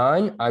deep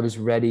down, I was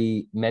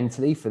ready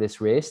mentally for this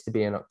race to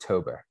be in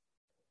October.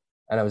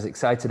 And I was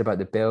excited about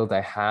the build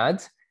I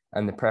had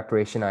and the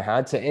preparation I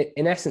had. So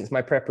in essence,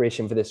 my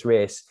preparation for this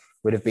race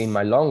would have been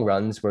my long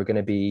runs were going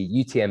to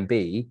be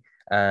UTMB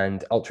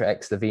and Ultra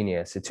X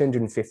Slovenia. So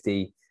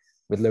 250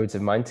 with loads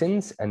of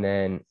mountains, and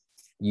then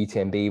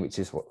UTMB, which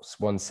is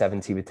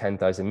 170 with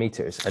 10,000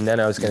 meters. And then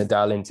I was going to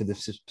dial into the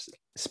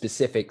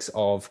specifics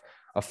of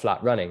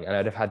flat running. And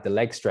I'd have had the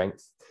leg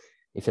strength,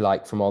 if you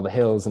like, from all the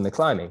hills and the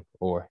climbing,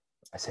 or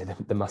I say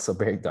the muscle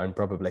breakdown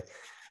probably,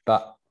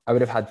 but I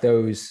would have had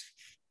those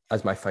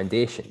as my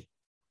foundation.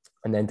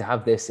 And then to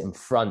have this in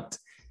front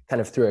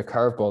kind of threw a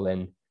curveball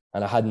in,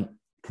 and I hadn't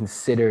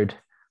considered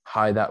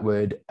how that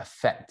would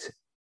affect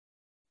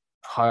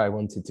how I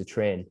wanted to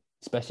train,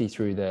 especially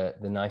through the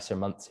nicer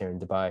months here in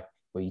Dubai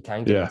where you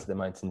can get into the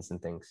mountains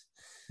and things.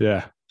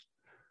 Yeah.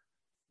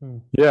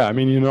 Yeah. I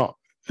mean,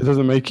 it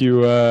doesn't make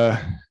you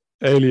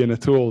alien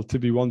at all to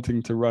be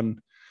wanting to run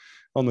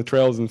on the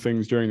trails and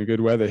things during the good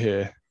weather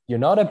here. You're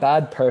not a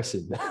bad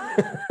person.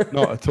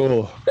 Not at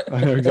all.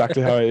 I know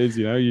exactly how it is.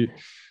 You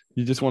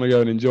just want to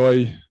go and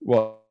enjoy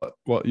what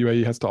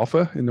UAE has to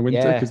offer in the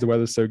winter because the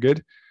weather's so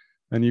good,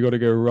 and you got to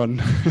go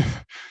run,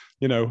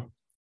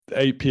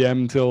 8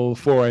 p.m. till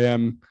 4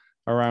 a.m.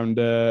 around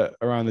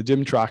the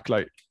gym track.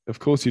 Like, of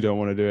course you don't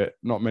want to do it.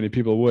 Not many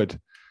people would.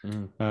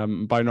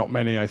 By not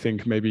many, I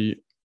think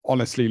maybe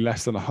honestly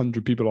less than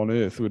 100 people on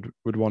earth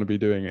would want to be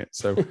doing it.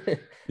 So,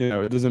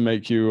 it doesn't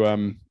make you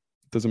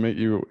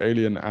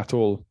alien at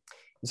all.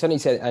 Somebody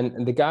said,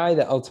 and the guy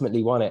that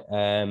ultimately won it,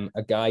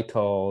 a guy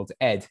called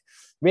Ed,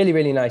 really,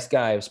 really nice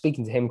guy. I was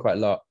speaking to him quite a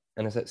lot.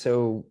 And I said,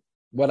 so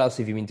what else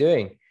have you been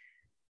doing?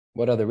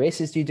 What other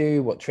races do you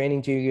do? What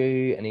training do you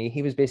do? And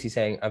he was basically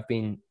saying, I've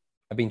been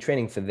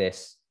training for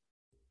this.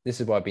 This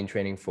is what I've been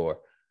training for.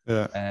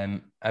 Yeah.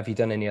 Have you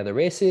done any other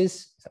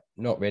races?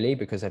 Not really,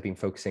 because I've been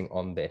focusing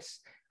on this.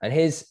 And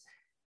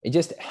it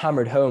just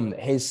hammered home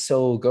that his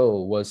sole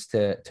goal was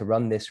to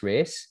run this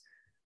race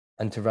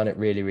and to run it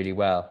really, really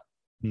well.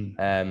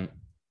 And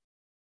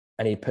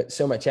he put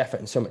so much effort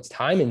and so much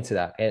time into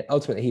that. And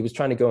ultimately, he was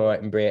trying to go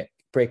out and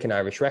break an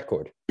Irish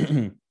record.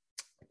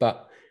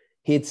 But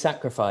he had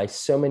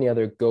sacrificed so many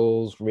other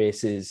goals,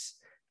 races,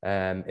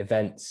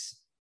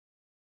 events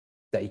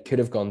that he could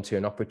have gone to,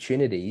 and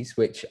opportunities,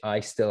 which I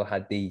still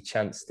had the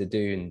chance to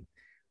do and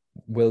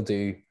will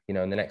do,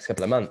 in the next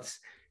couple of months.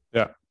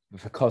 Yeah.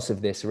 Because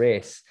of this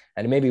race.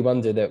 And it made me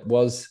wonder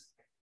was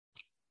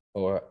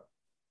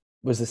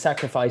the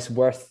sacrifice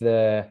worth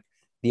the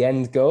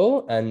end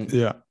goal? And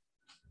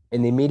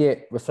in the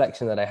immediate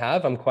reflection that I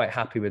have, I'm quite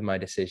happy with my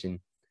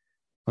decision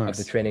of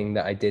the training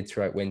that I did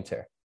throughout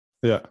winter.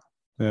 Yeah.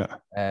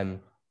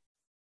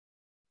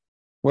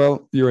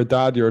 Well, you're a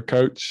dad, you're a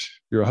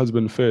coach, you're a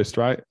husband first,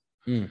 right?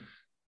 And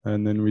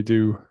then we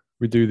do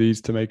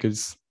these to make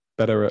us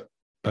better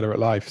at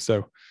life.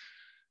 So,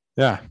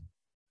 yeah.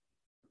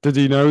 Did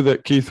he know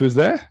that Keith was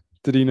there?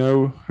 Did he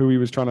know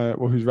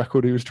whose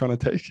record he was trying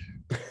to take?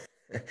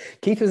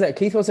 Keith was there.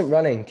 Keith wasn't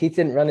running. Keith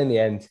didn't run in the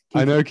end.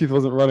 I know Keith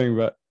wasn't running,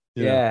 but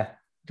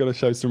got to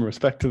show some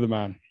respect to the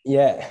man.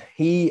 Yeah,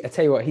 I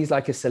tell you what, he's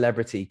like a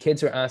celebrity.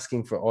 Kids are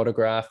asking for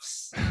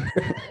autographs.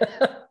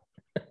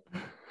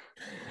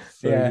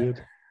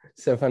 Good.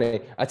 So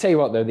funny. I tell you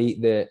what, though,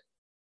 the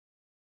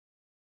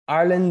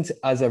Ireland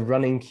as a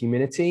running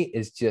community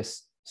is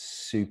just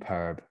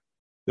superb.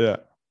 Yeah.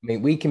 I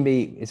mean,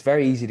 it's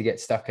very easy to get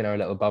stuck in our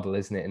little bubble,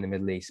 isn't it, in the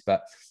Middle East?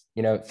 But,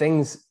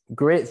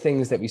 great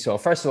things that we saw.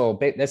 First of all,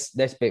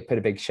 let's put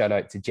a big shout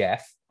out to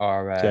Jeff,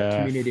 our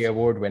community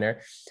award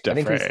winner.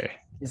 Jeffrey. I think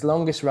his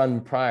longest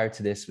run prior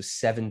to this was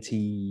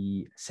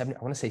 70, I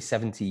want to say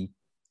 75K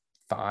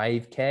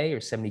or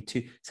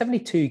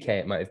 72K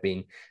it might have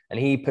been. And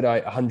he put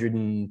out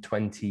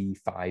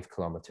 125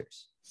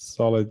 kilometers.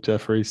 Solid,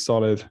 Jeffrey,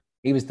 solid.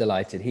 He was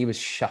delighted. He was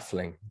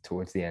shuffling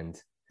towards the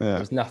end. Yeah. There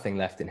was nothing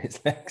left in his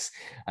legs.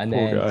 And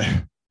Poor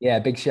then, guy.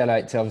 Big shout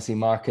out to obviously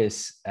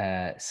Marcus,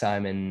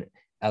 Simon,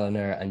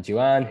 Eleanor, and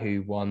Joanne,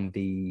 who won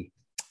the,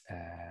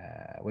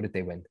 what did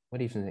they win?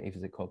 What even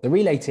is it called? The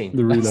relay team.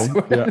 The relay, That's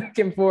what I'm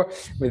looking for,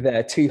 with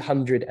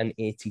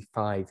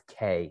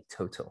 285K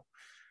total.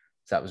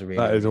 So that was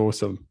That is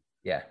awesome.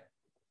 Yeah.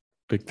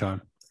 Big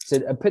time. So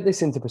I put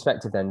this into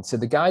perspective then. So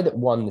the guy that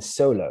won the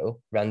solo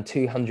ran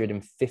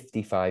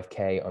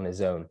 255K on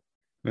his own.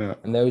 Yeah.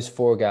 And those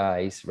four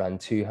guys ran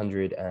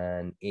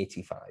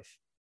 285.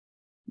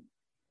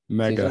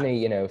 Mega. So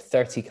he's only,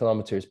 30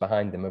 kilometers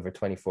behind them over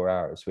 24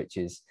 hours, which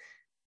is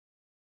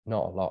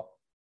not a lot.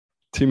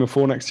 Team of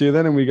four next year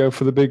then, and we go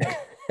for the big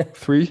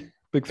three,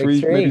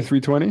 maybe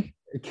 320.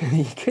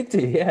 You could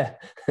do, yeah.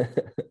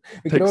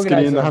 Take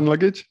Skinny in the hand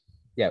luggage.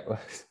 Yeah,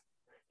 well,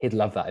 he'd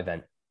love that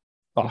event.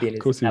 Oh, of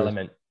course he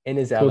would. In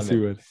his element. Of course he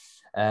would.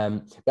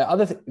 But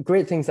other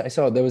great things that I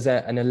saw, there was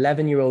an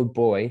 11-year-old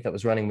boy that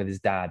was running with his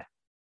dad.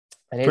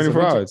 And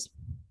 24 hours?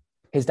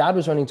 His dad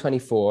was running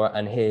 24,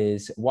 and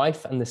his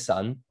wife and the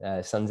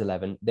son's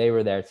 11, they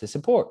were there to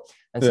support.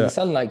 And so the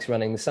son likes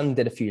running. The son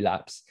did a few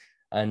laps.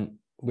 And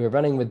we were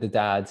running with the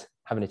dad,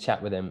 having a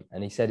chat with him,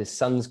 and he said his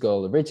son's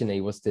goal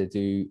originally was to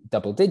do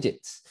double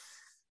digits.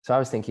 So I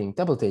was thinking,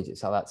 double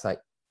digits, oh, that's like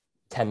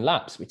 10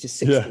 laps, which is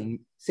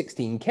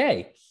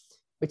 16K,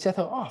 which I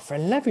thought, oh, for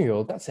an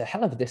 11-year-old, that's a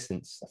hell of a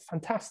distance. That's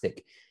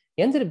fantastic.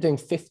 He ended up doing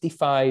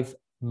 55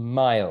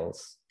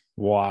 miles.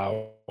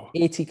 Wow.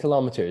 80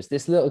 kilometers.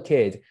 This little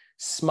kid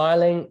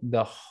smiling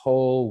the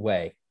whole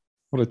way.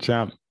 What a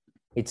champ.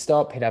 He'd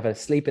stop, he'd have a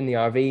sleep in the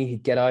RV,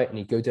 he'd get out and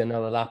he'd go do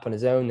another lap on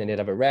his own, then he'd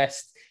have a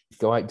rest, he'd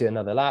go out, do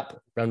another lap,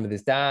 run with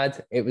his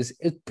dad. It was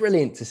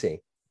brilliant to see.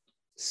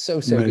 So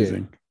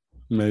Amazing. Good.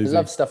 Amazing. I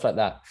love stuff like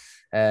that.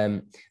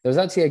 There was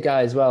actually a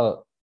guy as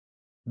well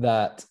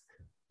that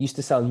used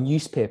to sell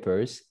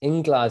newspapers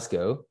in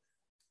Glasgow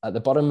at the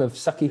bottom of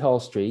Sucky Hall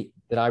Street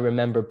that I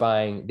remember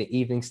buying the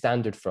Evening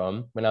Standard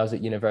from when I was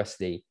at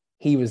university.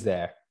 He was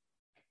there.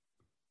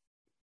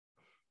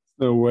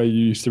 No way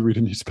you used to read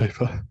a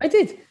newspaper. I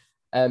did.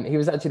 He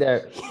was actually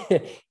there.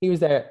 He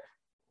was there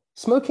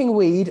smoking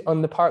weed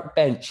on the park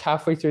bench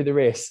halfway through the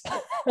race.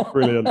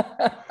 Brilliant.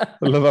 I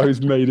love how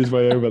he's made his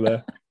way over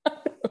there.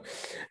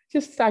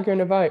 Just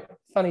staggering about.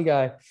 Funny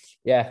guy.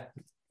 Yeah.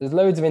 There's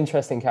loads of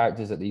interesting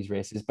characters at these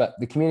races, but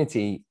the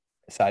community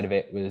side of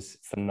it was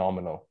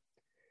phenomenal.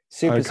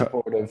 Super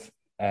supportive.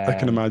 I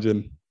can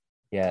imagine.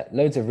 Yeah.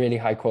 Loads of really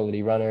high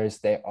quality runners.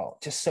 They're all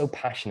just so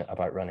passionate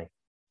about running.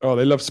 Oh,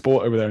 they love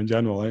sport over there in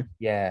general, eh?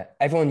 Yeah.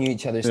 Everyone knew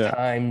each other's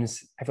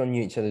times. Everyone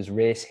knew each other's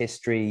race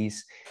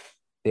histories.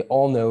 They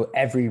all know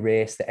every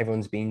race that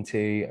everyone's been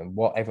to and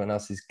what everyone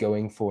else is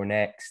going for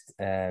next.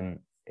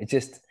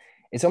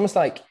 It's almost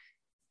like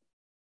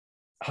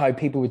how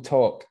people would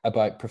talk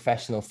about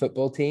professional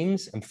football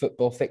teams and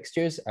football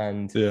fixtures.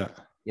 And, you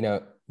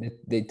know,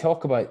 they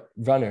talk about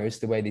runners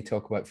the way they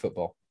talk about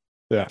football.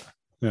 Yeah.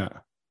 Yeah.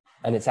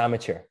 And it's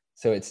amateur.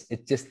 So it's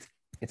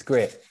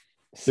great.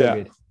 So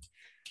good.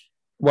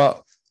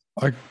 Well,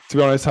 I, to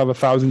be honest, have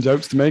 1,000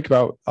 jokes to make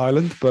about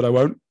Ireland, but I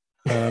won't.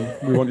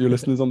 We want your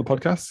listeners on the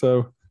podcast.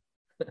 So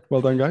well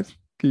done, guys.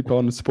 Keep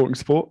on supporting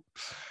sport.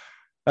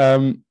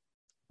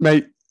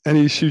 Mate,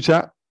 any shoe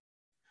chat?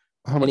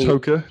 How much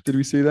Hoka did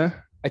we see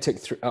there? I took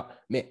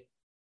mate,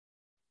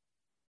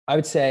 I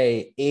would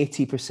say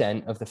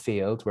 80% of the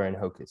field were in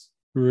Hokas.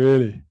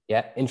 Really?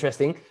 Yeah,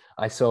 interesting.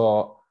 I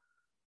saw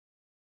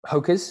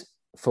Hokas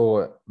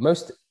for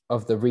most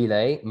of the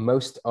relay.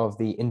 Most of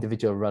the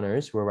individual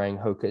runners were wearing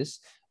Hokas.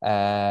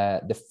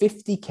 The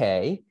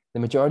 50K, the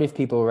majority of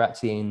people were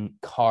actually in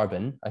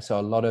carbon. I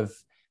saw a lot of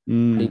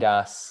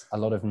Adidas, a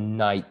lot of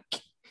Nike.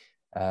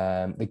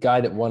 The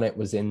guy that won it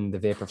was in the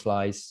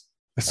Vaporflies.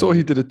 I saw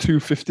he did a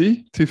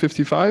 250,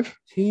 255.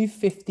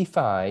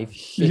 255,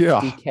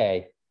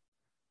 50K.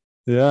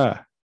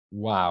 Yeah.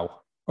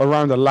 Wow.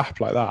 Around a lap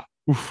like that.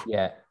 Oof.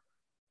 Yeah.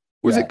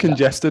 Was it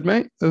congested,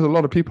 mate? There's a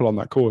lot of people on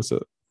that course.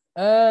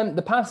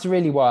 The path's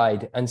really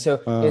wide. And so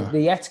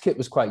the etiquette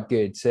was quite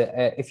good. So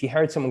if you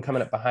heard someone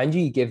coming up behind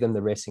you, you give them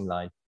the racing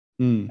line.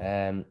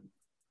 And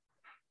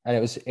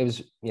it was,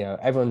 you know,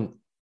 everyone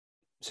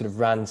sort of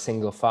ran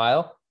single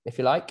file, if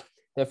you like.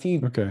 There are a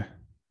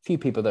few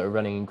people that were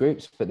running in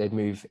groups, but they'd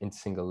move into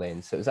single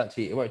lanes. So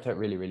it worked out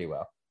really, really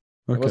well.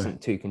 It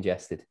wasn't too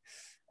congested.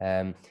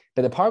 But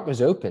the park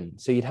was open.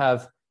 So you'd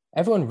have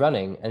everyone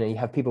running and then you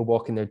have people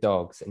walking their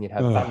dogs and you'd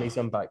have families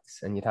on bikes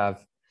and you'd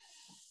have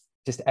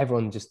just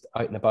everyone just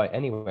out and about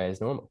anyway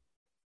as normal.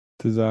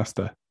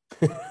 Disaster.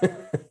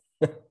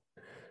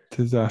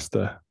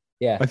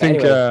 Yeah. I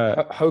think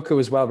Hoka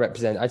was well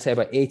represented. I'd say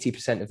about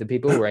 80% of the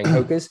people were wearing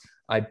Hokas.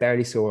 I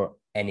barely saw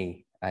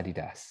any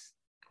Adidas.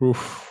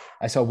 Oof.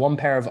 I saw one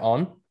pair of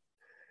On.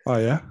 Oh,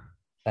 yeah.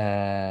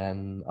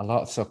 A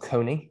lot of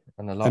Saucony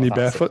and a lot any of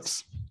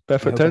barefoots?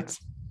 Barefoot Teds?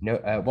 No,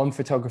 one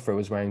photographer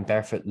was wearing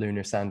barefoot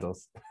lunar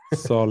sandals.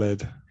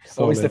 Solid.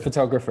 Always the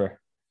photographer.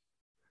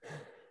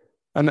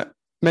 And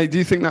mate, do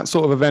you think that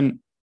sort of event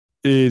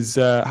is,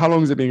 how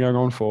long has it been going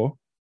on for?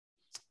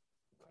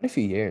 Quite a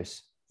few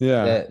years.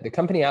 Yeah. The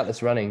company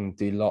Atlas Running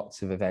do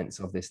lots of events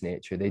of this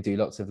nature. They do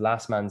lots of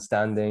last man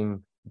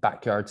standing,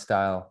 backyard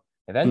style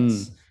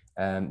events.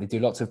 They do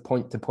lots of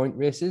point to point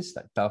races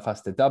like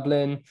Belfast to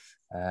Dublin.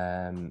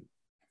 So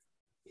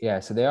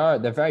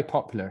they're very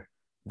popular.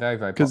 Very,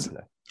 very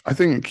popular. I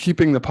think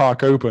keeping the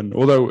park open,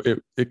 although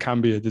it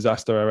can be a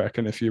disaster, I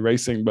reckon, if you're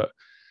racing, but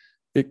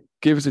it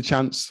gives a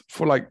chance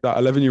for like that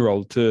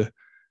 11-year-old to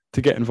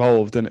get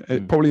involved. And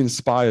it probably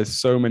inspires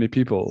so many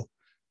people,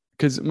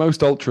 because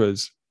most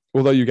ultras,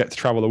 although you get to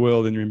travel the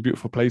world and you're in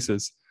beautiful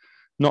places,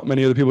 not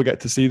many other people get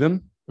to see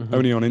them,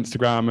 only on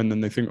Instagram. And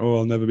then they think, oh,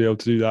 I'll never be able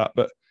to do that.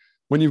 But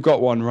when you've got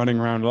one running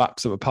around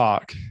laps of a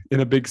park in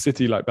a big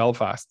city like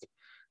Belfast,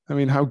 I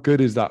mean, how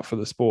good is that for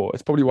the sport?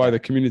 It's probably why the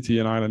community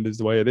in Ireland is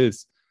the way it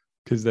is,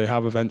 because they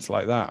have events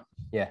like that.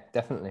 Yeah,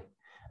 definitely.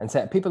 And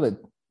so people are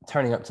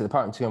turning up to the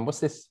park and going,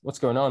 what's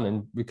going on?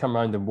 And we come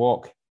around and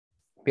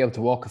be able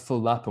to walk a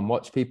full lap and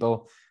watch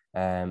people,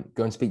 go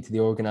and speak to the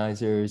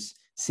organizers,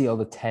 see all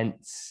the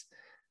tents,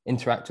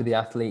 interact with the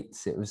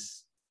athletes.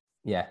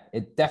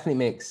 It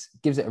definitely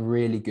gives it a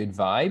really good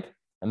vibe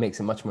and makes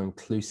it much more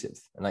inclusive.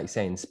 And like you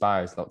say,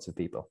 inspires lots of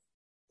people.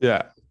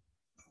 Yeah.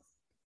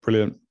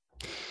 Brilliant.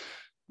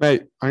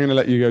 Mate, I'm going to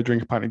let you go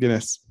drink a pint of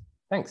Guinness.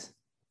 Thanks.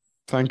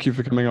 Thank you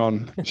for coming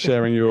on,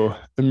 sharing your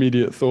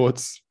immediate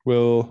thoughts.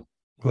 We'll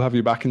have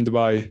you back in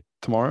Dubai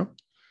tomorrow.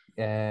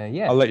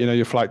 Yeah. I'll let you know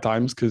your flight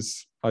times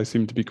because I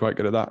seem to be quite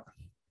good at that,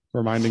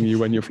 reminding you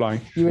when you're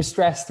flying. You were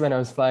stressed when I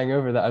was flying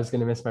over that I was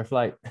going to miss my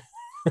flight.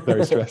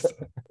 Very stressed.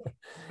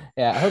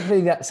 Yeah,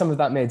 hopefully that some of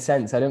that made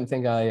sense. I don't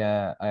think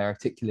I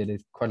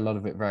articulated quite a lot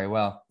of it very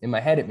well. In my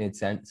head, it made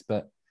sense,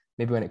 but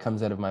maybe when it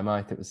comes out of my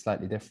mouth, it was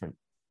slightly different.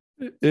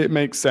 It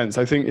makes sense.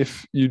 I think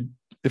if you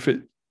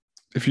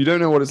don't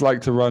know what it's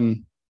like to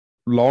run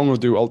long or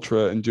do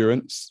ultra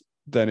endurance,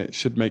 then it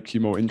should make you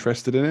more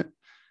interested in it.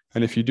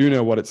 And if you do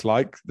know what it's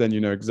like, then you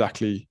know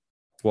exactly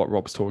what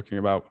Rob's talking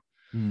about.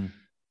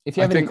 If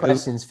you have any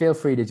questions, feel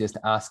free to just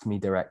ask me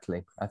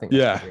directly. I think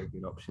that's a very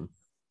good option.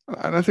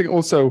 And I think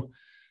also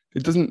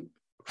it doesn't,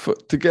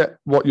 to get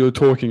what you're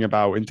talking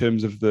about in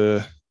terms of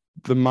the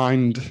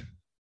mind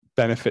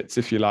benefits,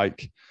 if you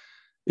like,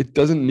 it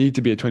doesn't need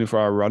to be a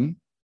 24-hour run.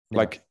 No.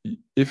 Like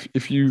if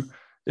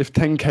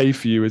 10K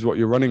for you is what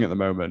you're running at the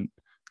moment,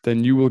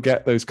 then you will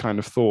get those kind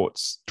of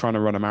thoughts trying to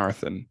run a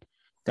marathon. Definitely.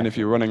 And if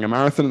you're running a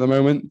marathon at the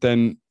moment,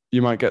 then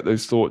you might get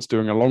those thoughts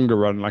doing a longer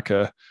run, like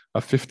a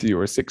 50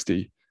 or a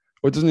 60.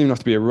 Or it doesn't even have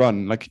to be a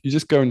run. Like you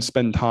just go and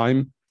spend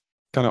time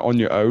kind of on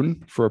your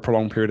own for a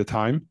prolonged period of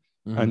time,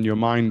 and your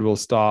mind will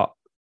start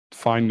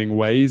finding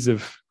ways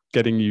of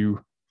getting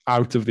you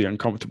out of the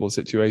uncomfortable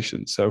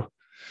situation. So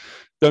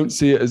don't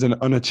see it as an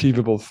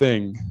unachievable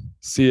thing.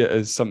 See it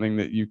as something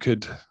that you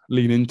could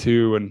lean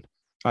into and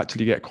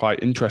actually get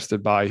quite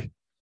interested by.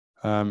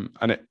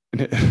 The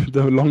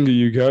longer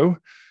you go,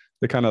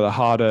 the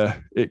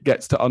harder it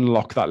gets to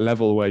unlock that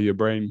level where your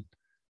brain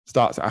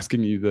starts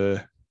asking you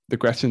the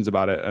questions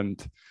about it.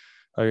 And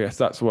I guess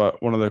that's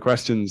what one of the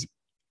questions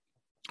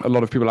a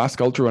lot of people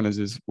ask ultra runners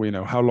is,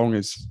 how long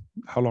is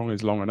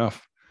long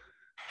enough?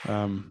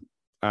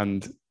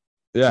 And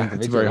yeah,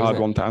 it's a very hard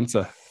one to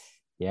answer.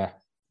 Yeah.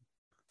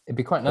 It'd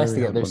be quite nice to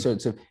get those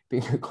sorts of, be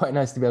quite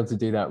nice to be able to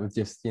do that with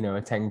just, a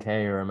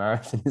 10K or a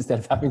marathon instead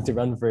of having to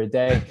run for a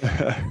day.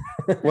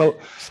 Well,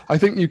 I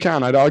think you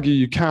can. I'd argue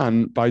you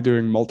can by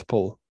doing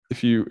multiple.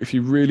 If you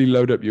really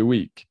load up your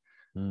week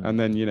and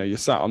then, you're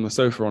sat on the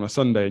sofa on a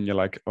Sunday and you're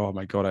like, oh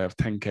my God, I have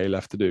 10K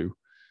left to do,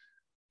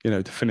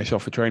 to finish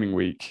off a training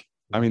week.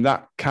 I mean,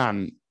 that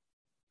can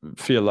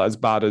feel as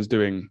bad as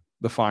doing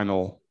the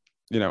final,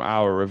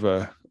 hour of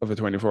a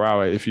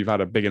 24-hour if you've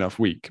had a big enough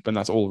week, but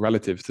that's all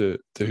relative to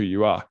who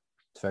you are.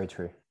 It's very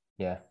true.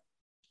 Yeah.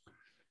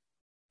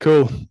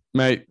 Cool,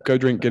 mate. Go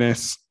drink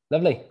Guinness.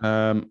 Lovely.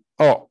 I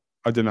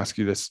didn't ask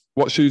you this.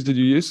 What shoes did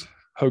you use?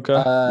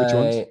 Hoka? Which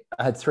ones?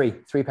 I had three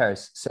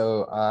pairs.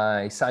 So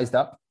I sized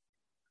up.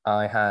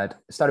 I had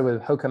started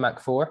with Hoka Mach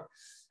 4,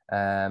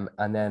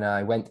 and then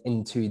I went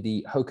into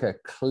the Hoka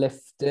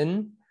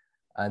Clifton,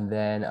 and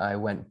then I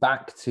went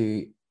back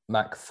to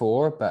Mach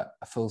 4, but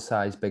a full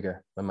size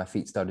bigger when my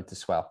feet started to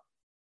swell.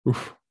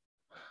 Oof.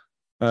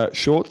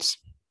 Shorts?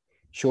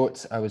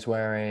 Shorts, I was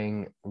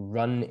wearing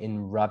Run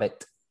in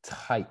Rabbit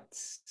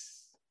tights.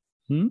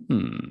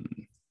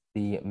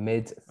 The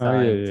mid-thigh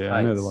tights.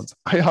 I know the ones.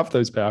 I have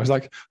those pair. I was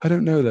like, I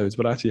don't know those,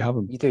 but I actually have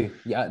them. You do?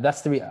 Yeah,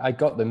 that's I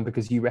got them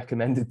because you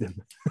recommended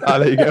them.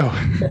 There you go.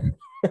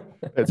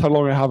 It's how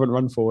long I haven't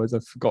run for, is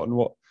I've forgotten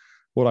what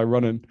I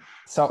run in.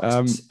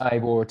 Socks. I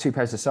wore 2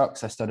 pairs of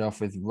socks. I started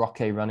off with Roque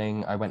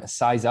running. I went a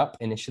size up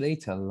initially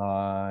to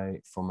allow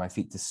for my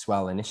feet to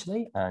swell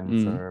initially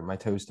and for my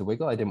toes to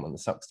wiggle. I didn't want the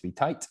socks to be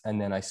tight.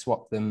 And then I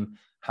swapped them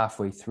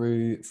halfway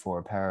through for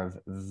a pair of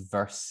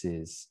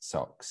Versus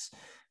socks.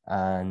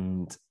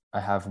 And I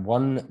have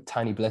one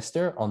tiny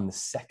blister on the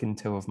second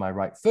toe of my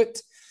right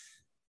foot.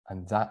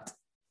 And that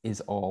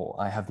is all.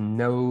 I have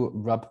no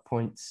rub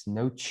points,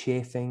 no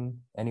chafing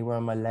anywhere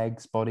on my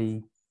legs,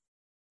 body.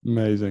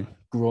 Amazing.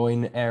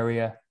 Groin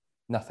area,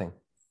 nothing.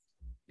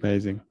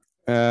 Amazing.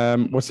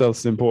 What else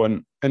is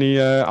important? Any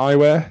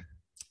eyewear?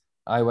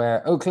 I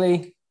wear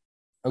Oakley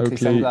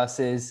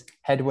sunglasses,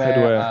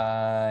 headwear.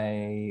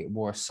 I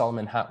wore a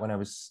Solomon hat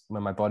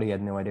when my body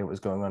had no idea what was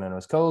going on and I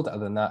was cold.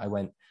 Other than that, I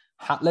went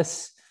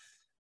hatless.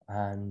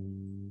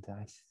 And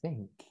I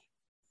think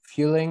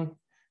fueling,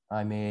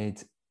 I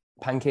made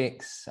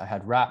pancakes, I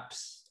had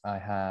wraps, I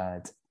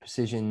had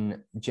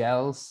precision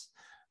gels.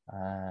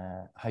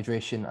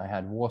 Hydration, I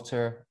had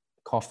water,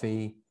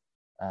 coffee,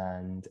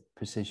 and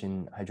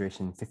precision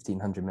hydration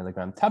 1500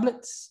 milligram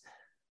tablets.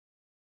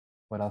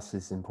 What else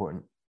is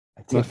important?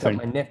 I taped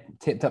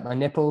up my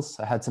nipples.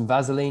 I had some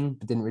Vaseline,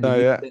 but didn't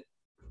really use it.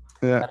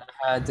 Yeah. And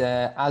I had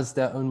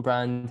Asda own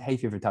brand hay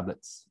fever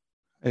tablets.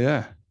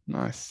 Yeah,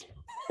 nice.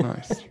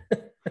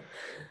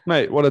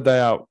 Mate, what a day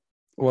out.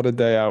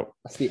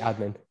 That's the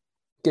admin.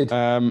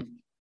 Good.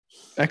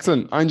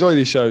 Excellent. I enjoy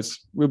these shows.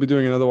 We'll be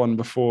doing another one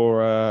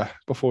before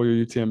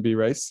your UTMB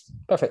race.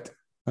 Perfect.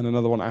 And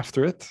another one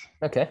after it.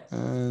 Okay.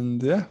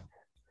 And yeah.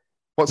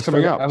 What's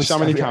coming up?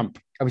 Chamonix Camp.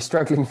 Are we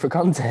struggling for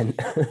content?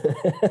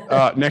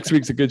 Next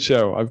week's a good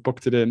show. I've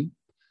booked it in.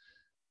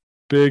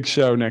 Big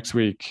show next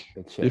week.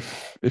 Big show.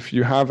 If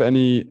you have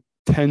any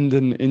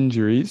tendon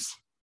injuries,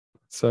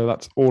 so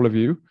that's all of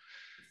you,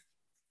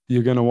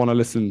 you're going to want to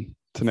listen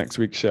to next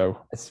week's show.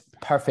 It's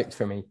perfect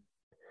for me.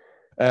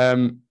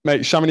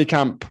 Mate, Chamonix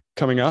Camp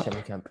coming up.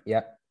 Chamonix Camp,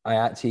 yeah.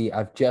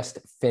 I've just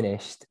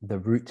finished the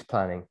route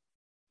planning.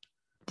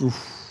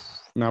 Oof.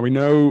 Now we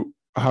know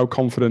how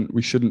confident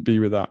we shouldn't be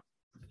with that.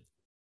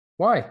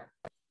 Why?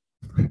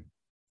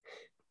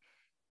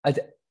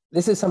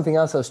 This is something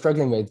else I was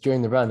struggling with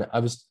during the run. I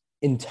was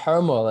in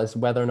turmoil as to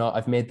whether or not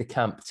I've made the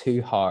camp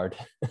too hard.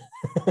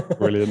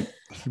 Brilliant.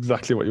 That's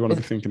exactly what you want to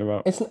be thinking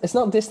about. It's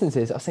not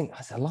distances. I think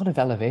there's a lot of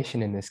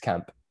elevation in this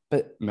camp,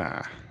 but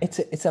nah,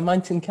 it's a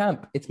mountain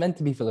camp. It's meant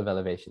to be full of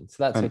elevation,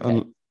 so that's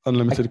okay.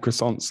 Unlimited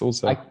croissants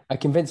also. I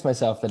convinced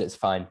myself that it's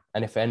fine,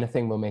 and if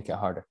anything, we'll make it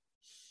harder.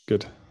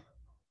 Good.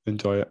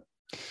 Enjoy it.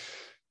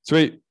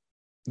 Sweet.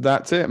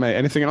 That's it, mate.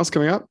 Anything else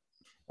coming up?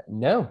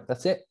 No,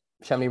 that's it.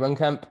 Chamonix Run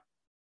Camp.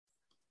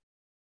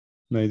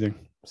 Amazing.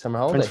 Summer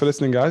holidays. Thanks for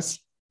listening, guys.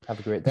 Have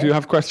a great day. If you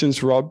have questions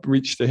for Rob,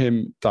 reach to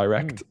him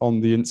direct on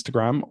the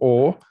Instagram,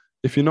 or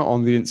if you're not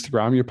on the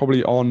Instagram, you're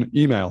probably on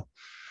email.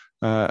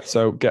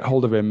 So get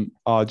hold of him,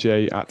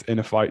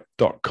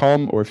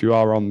 rj@innerfight.com, or if you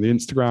are on the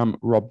Instagram,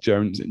 Rob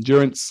Jones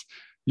Endurance.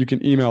 You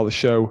can email the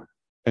show,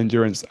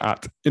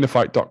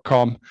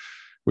 endurance@innerfight.com,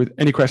 with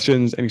any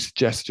questions, any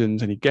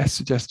suggestions, any guest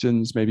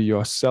suggestions, maybe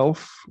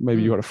yourself,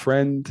 maybe you got a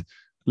friend,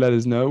 let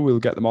us know. We'll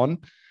get them on.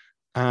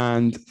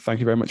 And thank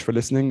you very much for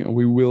listening.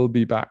 We will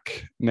be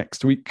back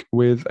next week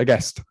with a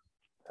guest.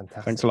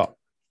 Fantastic. Thanks a lot.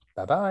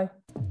 Bye-bye.